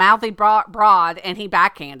 yeah. Mouthy broad, and he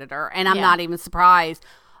backhanded her. And I'm not even surprised.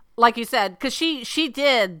 Like you said, because she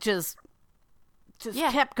did just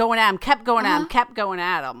kept going at him, kept going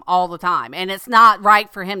at him all the time. And it's not right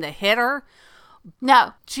for him to hit her.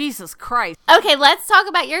 No. Jesus Christ. Okay, let's talk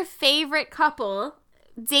about your favorite couple,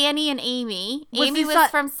 Danny and Amy. Amy was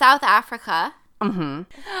from South Africa.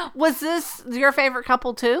 Mm-hmm. Was this your favorite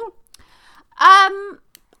couple too?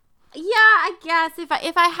 Yeah, I guess if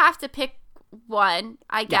I have to pick one,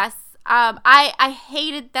 I guess. I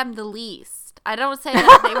hated them the least. I don't say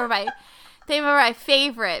that they were my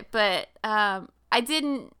favorite, but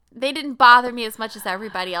they didn't bother me as much as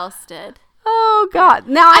everybody else did. Oh God.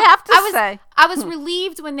 Now I have to say I was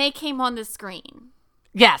relieved when they came on the screen.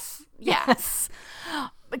 Yes. Yeah. Yes.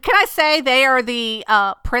 Can I say they are the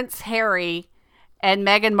Prince Harry and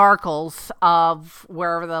Meghan Markle's of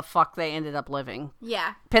wherever the fuck they ended up living.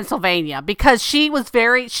 Yeah. Pennsylvania. Because she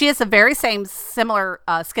has a very similar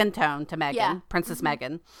skin tone to Meghan, Princess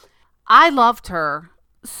Meghan. I loved her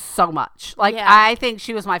so much. Like, Yeah. I think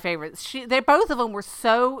she was my favorite. They both of them were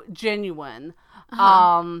so genuine.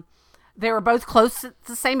 They were both close to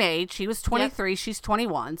the same age. He was 23, she's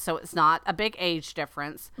 21, so it's not a big age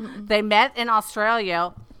difference. They met in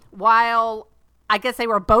Australia while I guess they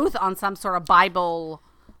were both on some sort of Bible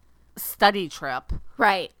study trip.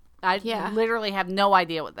 Right. I literally have no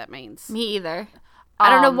idea what that means. Me either. I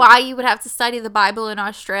don't know why you would have to study the Bible in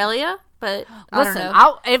Australia, but listen, I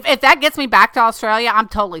don't know. If that gets me back to Australia, I'm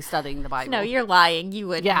totally studying the Bible. No, you're lying. You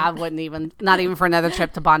wouldn't. Yeah, I wouldn't even, not even for another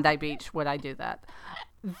trip to Bondi Beach would I do that.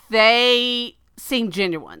 They seemed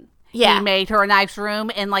genuine. Yeah. He made her a nice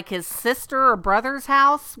room in like his sister or brother's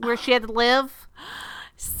house where she had to live.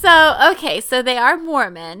 So, okay, so they are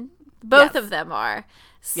Mormon. Both Yes. of them are.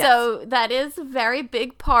 So that is a very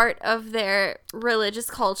big part of their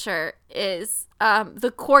religious culture is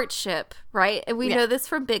the courtship, right? And we know this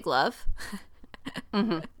from Big Love.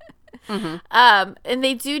 And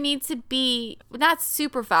they do need to be not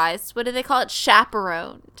supervised. What do they call it?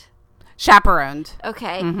 Chaperoned. Chaperoned.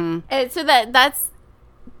 Okay. And so that's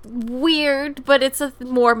weird, but it's a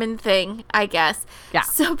Mormon thing, I guess. Yeah.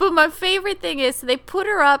 So, but my favorite thing is so they put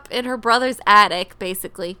her up in her brother's attic,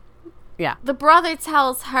 basically. Yeah. The brother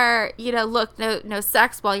tells her, look, no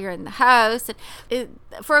sex while you're in the house. And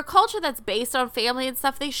for a culture that's based on family and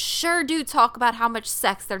stuff, they sure do talk about how much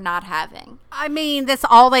sex they're not having. I mean, that's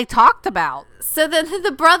all they talked about. So then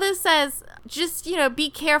the brother says, just,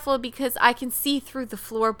 be careful because I can see through the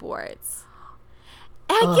floorboards.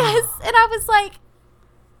 And I was like,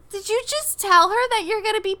 did you just tell her that you're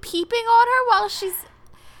going to be peeping on her while she's...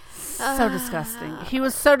 So disgusting. He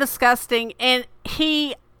was so disgusting. And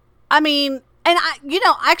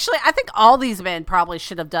actually, I think all these men probably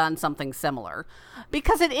should have done something similar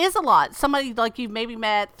because it is a lot. Somebody like you've maybe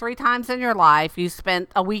met 3 times in your life. You spent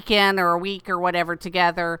a weekend or a week or whatever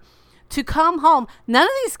together to come home. None of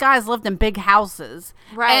these guys lived in big houses.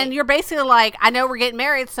 Right. And you're basically like, I know we're getting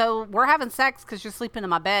married, so we're having sex because you're sleeping in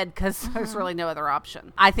my bed because there's really no other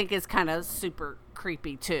option. I think it's kind of super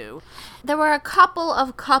creepy too. There were a couple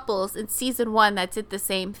of couples in season 1 that did the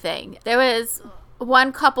same thing. There was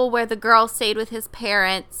one couple where the girl stayed with his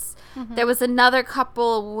parents. There was another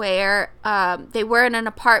couple where they were in an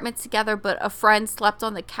apartment together, but a friend slept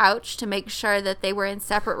on the couch to make sure that they were in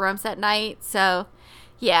separate rooms at night. So,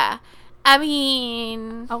 yeah. I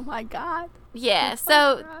mean... Oh, my God. Yeah,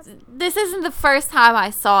 so this isn't the first time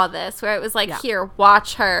I saw this, where it was like, here,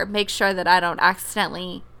 watch her, make sure that I don't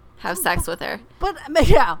accidentally have sex with her. But,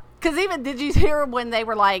 yeah. Because even, did you hear when they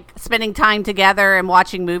were, like, spending time together and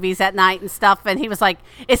watching movies at night and stuff? And he was like,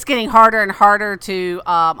 it's getting harder and harder to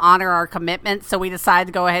honor our commitment, so we decided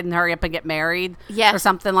to go ahead and hurry up and get married. Yeah. Or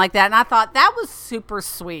something like that. And I thought, that was super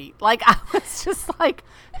sweet. Like, I was just like,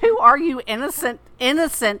 who are you innocent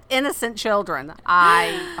children?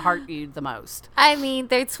 I heart you the most. I mean,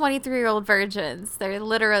 they're 23-year-old virgins. They're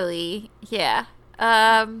literally, yeah.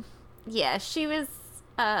 She was...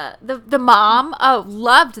 the mom. Oh,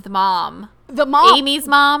 loved the mom. The mom. Amy's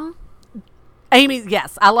mom.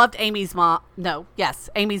 Yes. I loved Amy's mom. No, yes.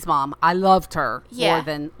 Amy's mom. I loved her more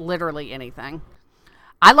than literally anything.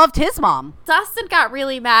 I loved his mom. Dustin got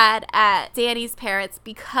really mad at Danny's parents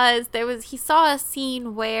because he saw a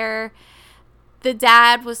scene where the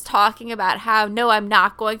dad was talking about how, no, I'm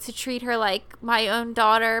not going to treat her like my own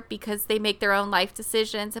daughter because they make their own life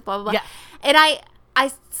decisions and blah, blah, blah. Yeah. And I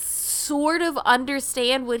sort of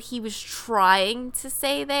understand what he was trying to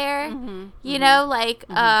say there. You don't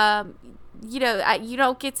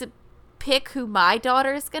get to pick who my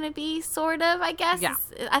daughter is going to be, sort of, I guess. Yeah.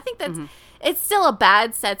 I think that's it's still a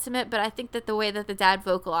bad sentiment, but I think that the way that the dad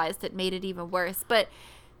vocalized it made it even worse. But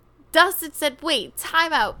Dustin said, wait,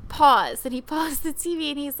 time out, pause. And he paused the TV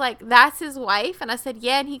and he's like, that's his wife? And I said,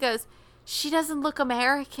 yeah. And he goes, she doesn't look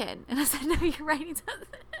American. And I said, no, you're right, he doesn't.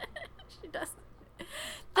 She doesn't.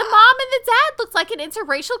 The mom and the dad looked like an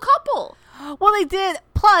interracial couple. Well, they did.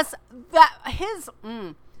 Plus, he's a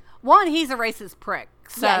racist prick.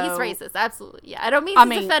 So, yeah, he's racist. Absolutely. Yeah, I don't mean to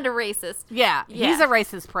defend a racist. Yeah, he's a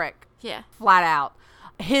racist prick. Yeah. Flat out.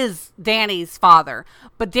 Danny's father.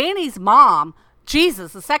 But Danny's mom,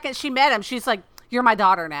 Jesus, the second she met him, she's like, you're my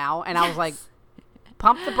daughter now. And I was like,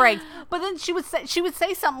 pump the brakes. But then she would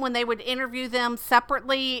say something when they would interview them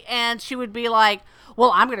separately, and she would be like,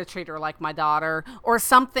 well, I'm going to treat her like my daughter, or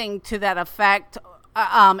something to that effect.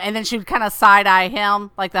 And then she would kind of side-eye him,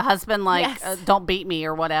 like the husband, like, don't beat me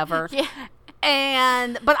or whatever. Yeah.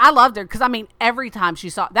 But I loved her because, I mean, every time she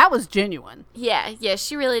saw, that was genuine. Yeah,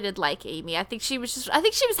 she really did like Amy. I think she was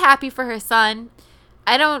happy for her son.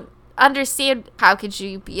 I don't understand how could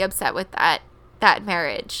you be upset with that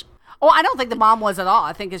marriage. Oh, I don't think the mom was at all.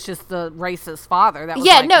 I think it's just the racist father that was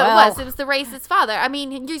Yeah, like, no, well, it was the racist father. I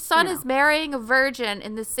mean, your son is marrying a virgin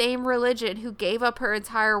in the same religion who gave up her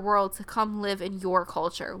entire world to come live in your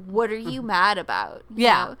culture. What are you mad about? You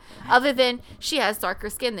know? Other than she has darker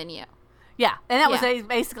skin than you. Yeah, and that was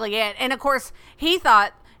basically it. And, of course, he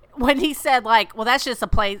thought, when he said, like, well, that's just a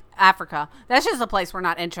place, Africa, that's just a place we're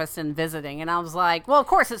not interested in visiting. And I was like, well, of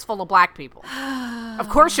course it's full of black people. Of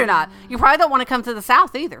course you're not. You probably don't want to come to the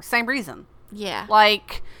South either. Same reason. Yeah.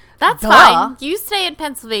 Like, that's fine. You stay in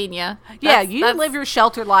Pennsylvania. You live your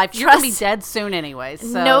sheltered life. You're going to be dead soon anyway.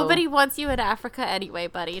 So. Nobody wants you in Africa anyway,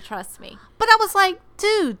 buddy. Trust me. But I was like,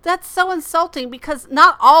 dude, that's so insulting because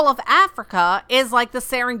not all of Africa is like the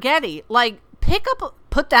Serengeti. Like,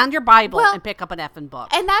 put down your Bible and pick up an effing book.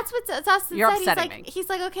 And that's what Dustin You're said. upsetting me. He's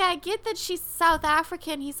like, okay, I get that she's South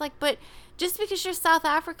African. He's like, but just because you're South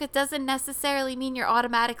Africa doesn't necessarily mean you're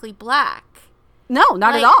automatically black. No,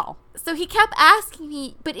 not at all. So he kept asking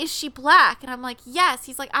me, but is she black? And I'm like, yes.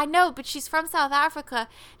 He's like, I know, but she's from South Africa.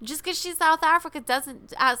 Just because she's South African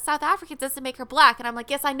doesn't make her black. And I'm like,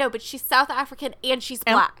 yes, I know, but she's South African and she's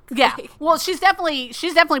black. Yeah. Well, she's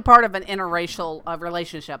definitely part of an interracial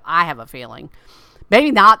relationship. I have a feeling.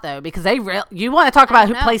 Maybe not though, because you want to talk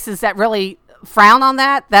about places that really frown on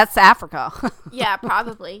that? That's Africa. Yeah,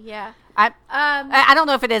 probably. Yeah. I don't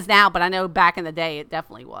know if it is now, but I know back in the day it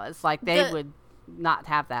definitely was. Like they would not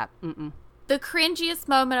have that. Mm-mm. The cringiest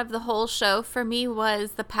moment of the whole show for me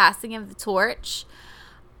was the passing of the torch.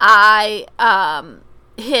 I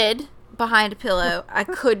hid behind a pillow. I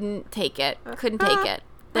couldn't take it.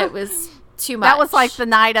 That was too much. That was like the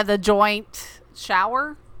night of the joint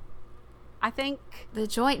shower, I think. The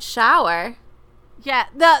joint shower? Yeah,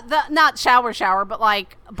 the not shower, but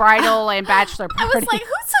like bridal and bachelor party. I was like, who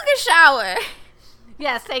took a shower?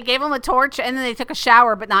 Yes, they gave them a torch and then they took a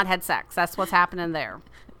shower but not had sex. That's what's happening there.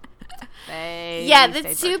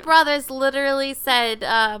 The two brothers literally said,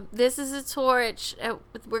 this is a torch.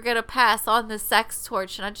 We're going to pass on the sex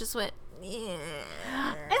torch. And I just went, yeah.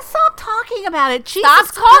 And stop talking about it. Jesus Stop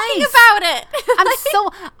talking about it.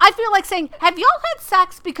 I feel like saying, have y'all had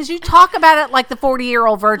sex? Because you talk about it like the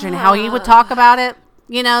 40-year-old virgin, how he would talk about it,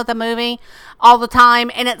 the movie, all the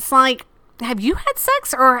time. And it's like, have you had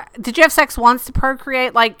sex or did you have sex once to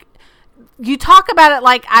procreate? Like, you talk about it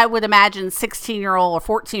like I would imagine 16-year-old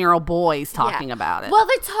or 14-year-old boys talking about it. Well,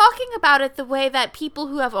 they're talking about it the way that people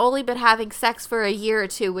who have only been having sex for a year or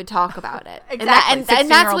two would talk about it. Exactly. And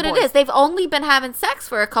that's what it is. They've only been having sex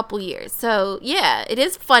for a couple years. So, yeah, it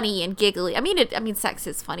is funny and giggly. I mean, sex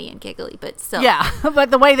is funny and giggly, but still. Yeah, but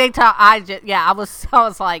the way they talk, I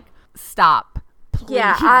was like, stop. Please,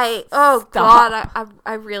 God,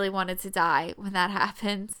 I really wanted to die when that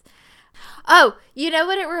happened. Oh, you know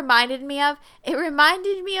what it reminded me of? It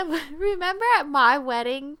reminded me of, remember at my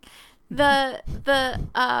wedding, the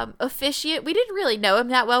officiant, we didn't really know him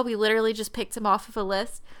that well. We literally just picked him off of a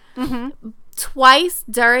list. Mm-hmm. Twice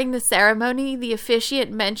during the ceremony, the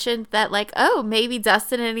officiant mentioned that, like, oh, maybe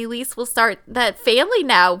Dustin and Elise will start that family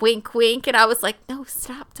now, wink, wink. And I was like, no,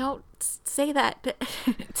 stop, don't say that.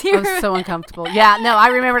 I was so uncomfortable. Yeah, no, I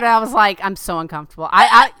remember that. I was like, I'm so uncomfortable.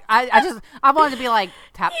 I wanted to be like,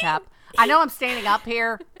 tap, tap. I know I'm standing up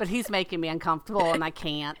here, but he's making me uncomfortable and I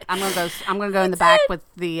can't. I'm gonna go in the back with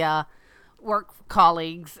the work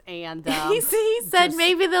colleagues and he said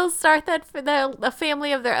maybe they'll start that for a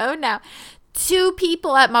family of their own now. 2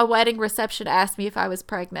 people at my wedding reception asked me if I was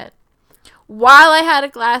pregnant while I had a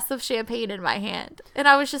glass of champagne in my hand, and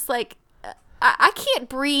I was just like, I can't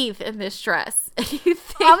breathe in this dress.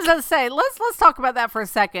 I was gonna say, let's talk about that for a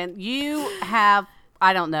second. You have,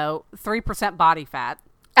 I don't know, 3% body fat.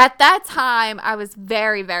 At that time, I was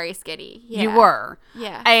very, very skinny. Yeah. You were.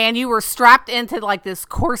 Yeah. And you were strapped into like this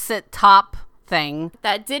corset top thing.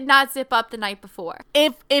 That did not zip up the night before.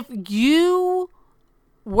 If you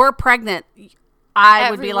were pregnant, I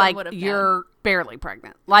would be like, you're barely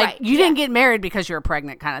pregnant. Like, right. You didn't get married because you're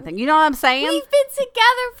pregnant kind of thing. You know what I'm saying? We've been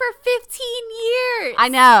together for 15 years. I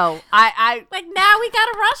know. I like, now we got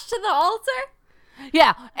to rush to the altar?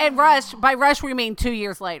 Yeah, and by rush we mean 2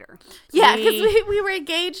 years later. Yeah, because we were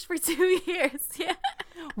engaged for 2 years. Yeah,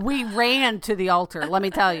 we ran to the altar. Let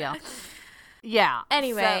me tell you. Yeah.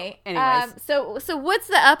 Anyway, so what's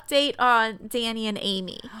the update on Danny and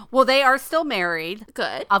Amy? Well, they are still married.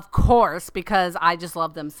 Good, of course, because I just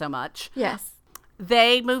love them so much. Yes.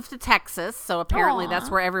 They moved to Texas, so apparently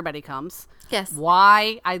that's where everybody comes. Yes.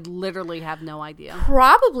 Why? I literally have no idea.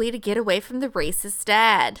 Probably to get away from the racist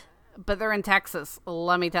dad. But they're in Texas,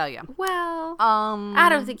 let me tell you. Well, I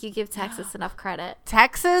don't think you give Texas enough credit.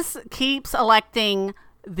 Texas keeps electing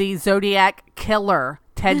the Zodiac Killer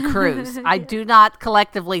Ted Cruz. I do not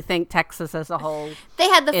collectively think Texas as a whole. They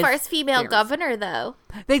had the first female governor, though.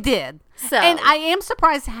 They did. So, and I am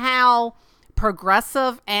surprised how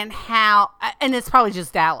progressive and it's probably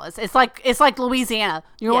just Dallas. It's like Louisiana.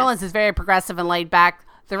 New Orleans is very progressive and laid back.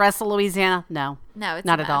 The rest of Louisiana, no, it's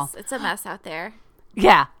not a at all. It's a mess out there.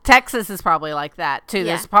 Yeah, Texas is probably like that too.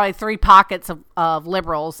 There's probably 3 pockets of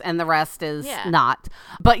liberals, and the rest is not.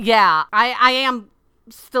 But yeah, I am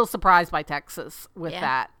still surprised by Texas with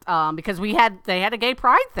that because they had a gay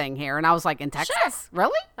pride thing here, and I was like, in Texas, Sure.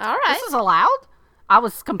 really? All right, this is allowed? I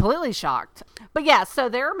was completely shocked. But yeah, so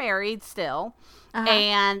they're married still.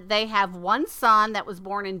 And they have one son that was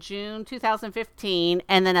born in June 2015,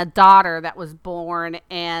 and then a daughter that was born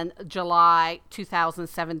in July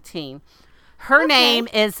 2017. Her name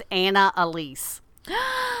is Anna Elise.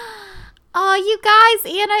 Oh, you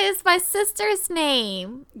guys, Anna is my sister's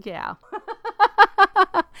name. Yeah.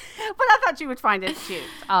 But I thought you would find it cute.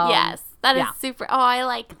 Yes, that is super. Oh, I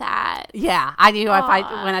like that. Yeah, I knew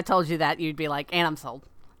when I told you that, you'd be like, and I'm sold.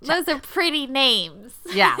 Those are pretty names.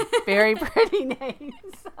 Yeah, very pretty names.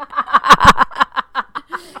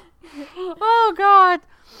 Oh, God.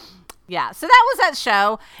 Yeah, so that was that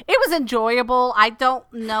show. It was enjoyable. I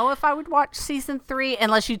don't know if I would watch season 3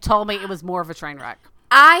 unless you told me it was more of a train wreck.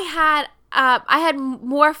 I had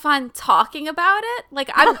more fun talking about it. Like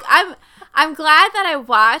I'm glad that I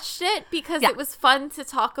watched it because it was fun to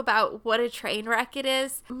talk about what a train wreck it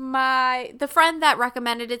is. The friend that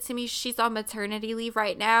recommended it to me, she's on maternity leave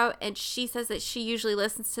right now, and she says that she usually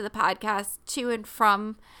listens to the podcast to and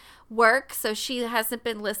from work, so she hasn't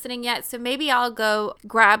been listening yet. So maybe I'll go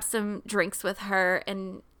grab some drinks with her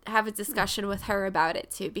and have a discussion with her about it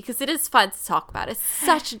too, because it is fun to talk about. It's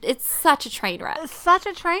such a train wreck. It's such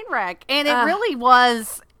a train wreck, and it really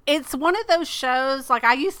was. It's one of those shows like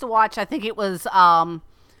I used to watch. I think it was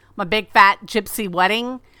My Big Fat Gypsy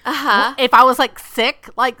Wedding. If I was like sick,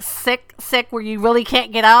 where you really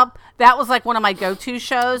can't get up, that was like one of my go-to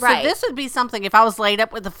shows. Right. So this would be something. If I was laid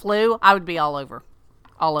up with the flu, I would be all over.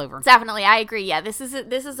 Definitely, I agree. Yeah, this is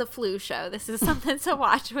a flu show. This is something to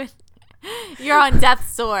watch when you're on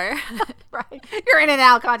death's door. Right. You're in and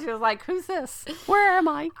out conscious, like, who's this? Where am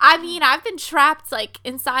I? I mean, I've been trapped like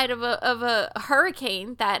inside of a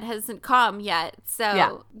hurricane that hasn't come yet.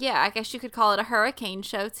 So yeah, I guess you could call it a hurricane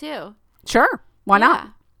show too. Sure. Why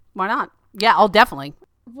not? Yeah, oh, definitely.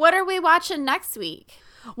 What are we watching next week?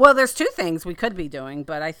 Well, there's 2 things we could be doing,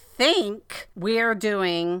 but I think we're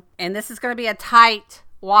doing, and this is going to be a tight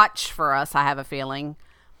watch for us, I have a feeling,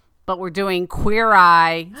 but we're doing Queer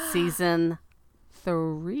Eye season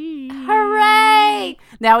 3. Hooray!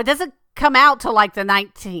 Now, it doesn't come out till like the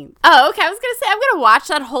 19th. Oh, okay. I was going to say, I'm going to watch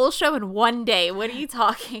that whole show in one day. What are you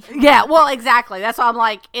talking about? Yeah, well, exactly. That's why I'm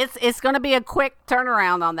like, it's going to be a quick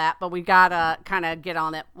turnaround on that, but we got to kind of get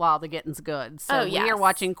on it while the getting's good. So we are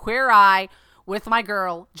watching Queer Eye with my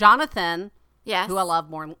girl, Jonathan, who I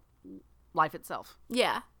love more than life itself.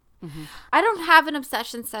 Yeah. Mm-hmm. I don't have an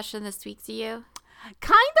obsession session this week, do you?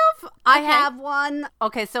 Kind of. Okay. I have one.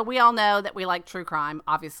 Okay, so we all know that we like true crime,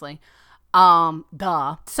 obviously.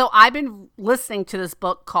 Duh. So I've been listening to this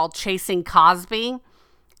book called Chasing Cosby,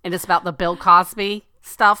 and it's about the Bill Cosby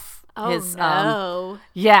stuff. Oh, no.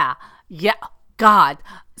 Yeah. God.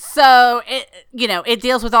 So, it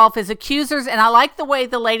deals with all of his accusers, and I like the way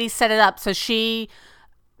the lady set it up. So she,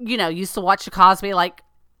 used to watch the Cosby, like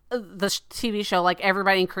the TV show, like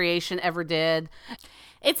everybody in creation ever did.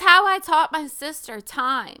 It's how I taught my sister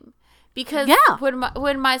time. Because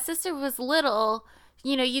when my sister was little,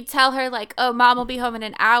 you'd tell her like, oh, Mom will be home in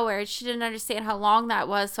an hour. She didn't understand how long that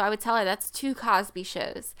was. So I would tell her that's 2 Cosby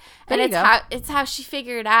shows. And it's how she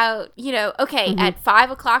figured out, at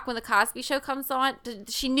 5 o'clock when the Cosby show comes on,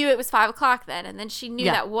 she knew it was 5 o'clock then. And then she knew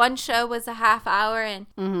that one show was a half hour. And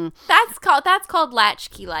that's called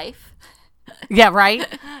latchkey life. Yeah, right.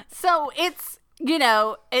 So it's,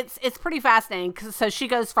 it's pretty fascinating. So she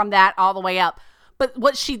goes from that all the way up. But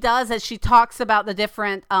what she does is she talks about the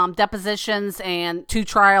different depositions and 2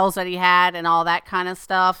 trials that he had and all that kind of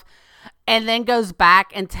stuff. And then goes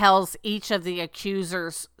back and tells each of the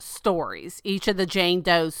accusers' stories, each of the Jane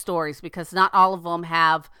Doe's stories, because not all of them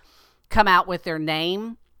have come out with their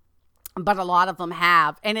name, but a lot of them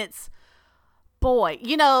have. And it's, boy,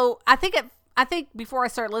 I think before I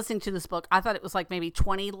started listening to this book, I thought it was like maybe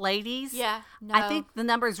 20 ladies. Yeah. No. I think the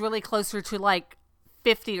number is really closer to like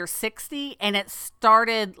 50 or 60, and it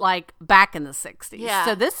started like back in the 60s. Yeah.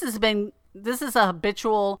 So this is a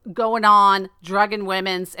habitual going on, drugging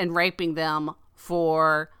women and raping them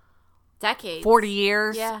for decades, 40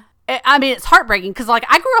 years. Yeah. I mean, it's heartbreaking because, like,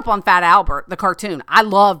 I grew up on Fat Albert, the cartoon. I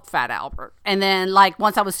loved Fat Albert. And then, like,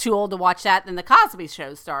 once I was too old to watch that, then the Cosby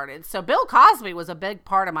Show started. So Bill Cosby was a big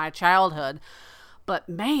part of my childhood. But,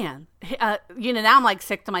 man, now I'm, like,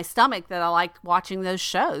 sick to my stomach that I liked watching those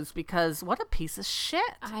shows because what a piece of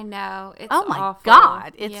shit. I know. It's oh, my awful.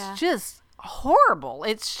 God. It's just horrible.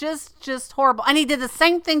 It's just horrible. And he did the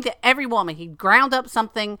same thing to every woman. He'd ground up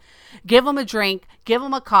something, give them a drink, give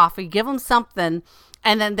them a coffee, give them something,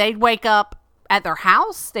 and then they'd wake up at their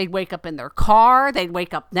house, they'd wake up in their car, they'd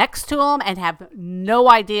wake up next to them and have no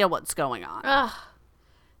idea what's going on. Ugh.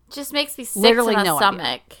 Just makes me sick Literally to the no stomach.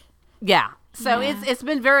 idea. Yeah. So it's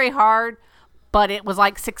been very hard, but it was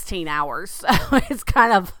like 16 hours. So it's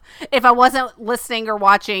kind of, if I wasn't listening or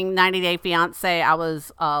watching 90 Day Fiancé, I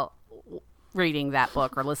was reading that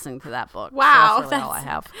book or listening to that book. Wow. So that's really all I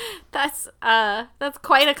have. That's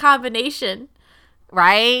quite a combination.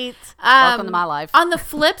 Right? Welcome to my life. On the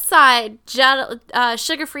flip side,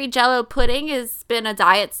 sugar-free Jell-O pudding has been a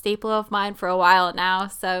diet staple of mine for a while now.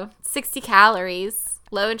 So 60 calories,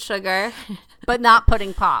 low in sugar. But not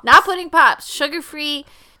pudding pops. Not pudding pops. Sugar-free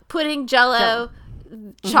pudding Jell-O,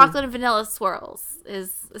 chocolate and vanilla swirls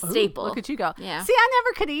is a staple. Ooh, look at you go. Yeah. See, I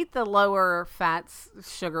never could eat the lower fats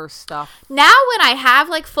sugar stuff. Now when I have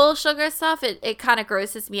like full sugar stuff, it kind of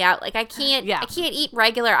grosses me out. Like I can't eat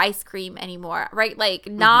regular ice cream anymore. Right? Like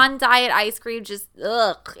non-diet ice cream just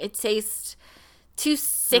it tastes too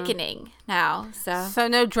sickening now. So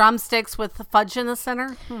no drumsticks with the fudge in the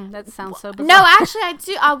center? That sounds so bizarre. No, actually I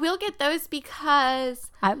do. I will get those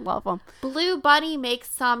because I love them. Blue Bunny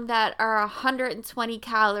makes some that are 120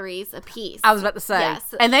 calories a piece. I was about to say.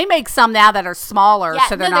 Yes. And they make some now that are smaller,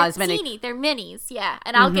 so they're not as many. Teeny. They're minis, yeah.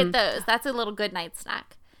 And I'll get those. That's a little good night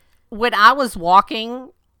snack. When I was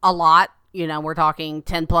walking a lot, we're talking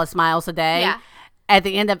 10 plus miles a day. Yeah. At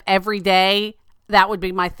the end of every day, that would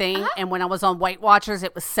be my thing. And when I was on Weight Watchers,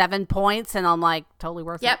 it was 7 points. And I'm like, totally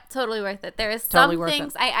worth it. Yep, totally worth it. There is Totally some worth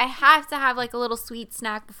things it. I have to have like a little sweet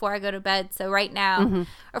snack before I go to bed. So right now,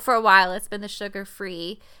 or for a while, it's been the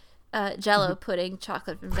sugar-free Jell-O pudding,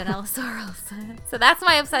 chocolate and vanilla swirls. So that's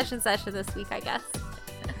my obsession session this week, I guess.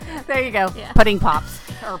 There you go. Yeah. Pudding pops.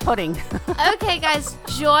 Or pudding. Okay, guys,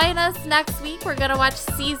 join us next week. We're going to watch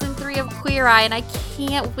season 3 of Queer Eye, and I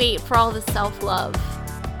can't wait for all the self-love.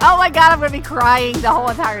 Oh my God, I'm going to be crying the whole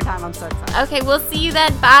entire time. I'm so excited. Okay, we'll see you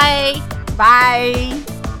then. Bye. Bye.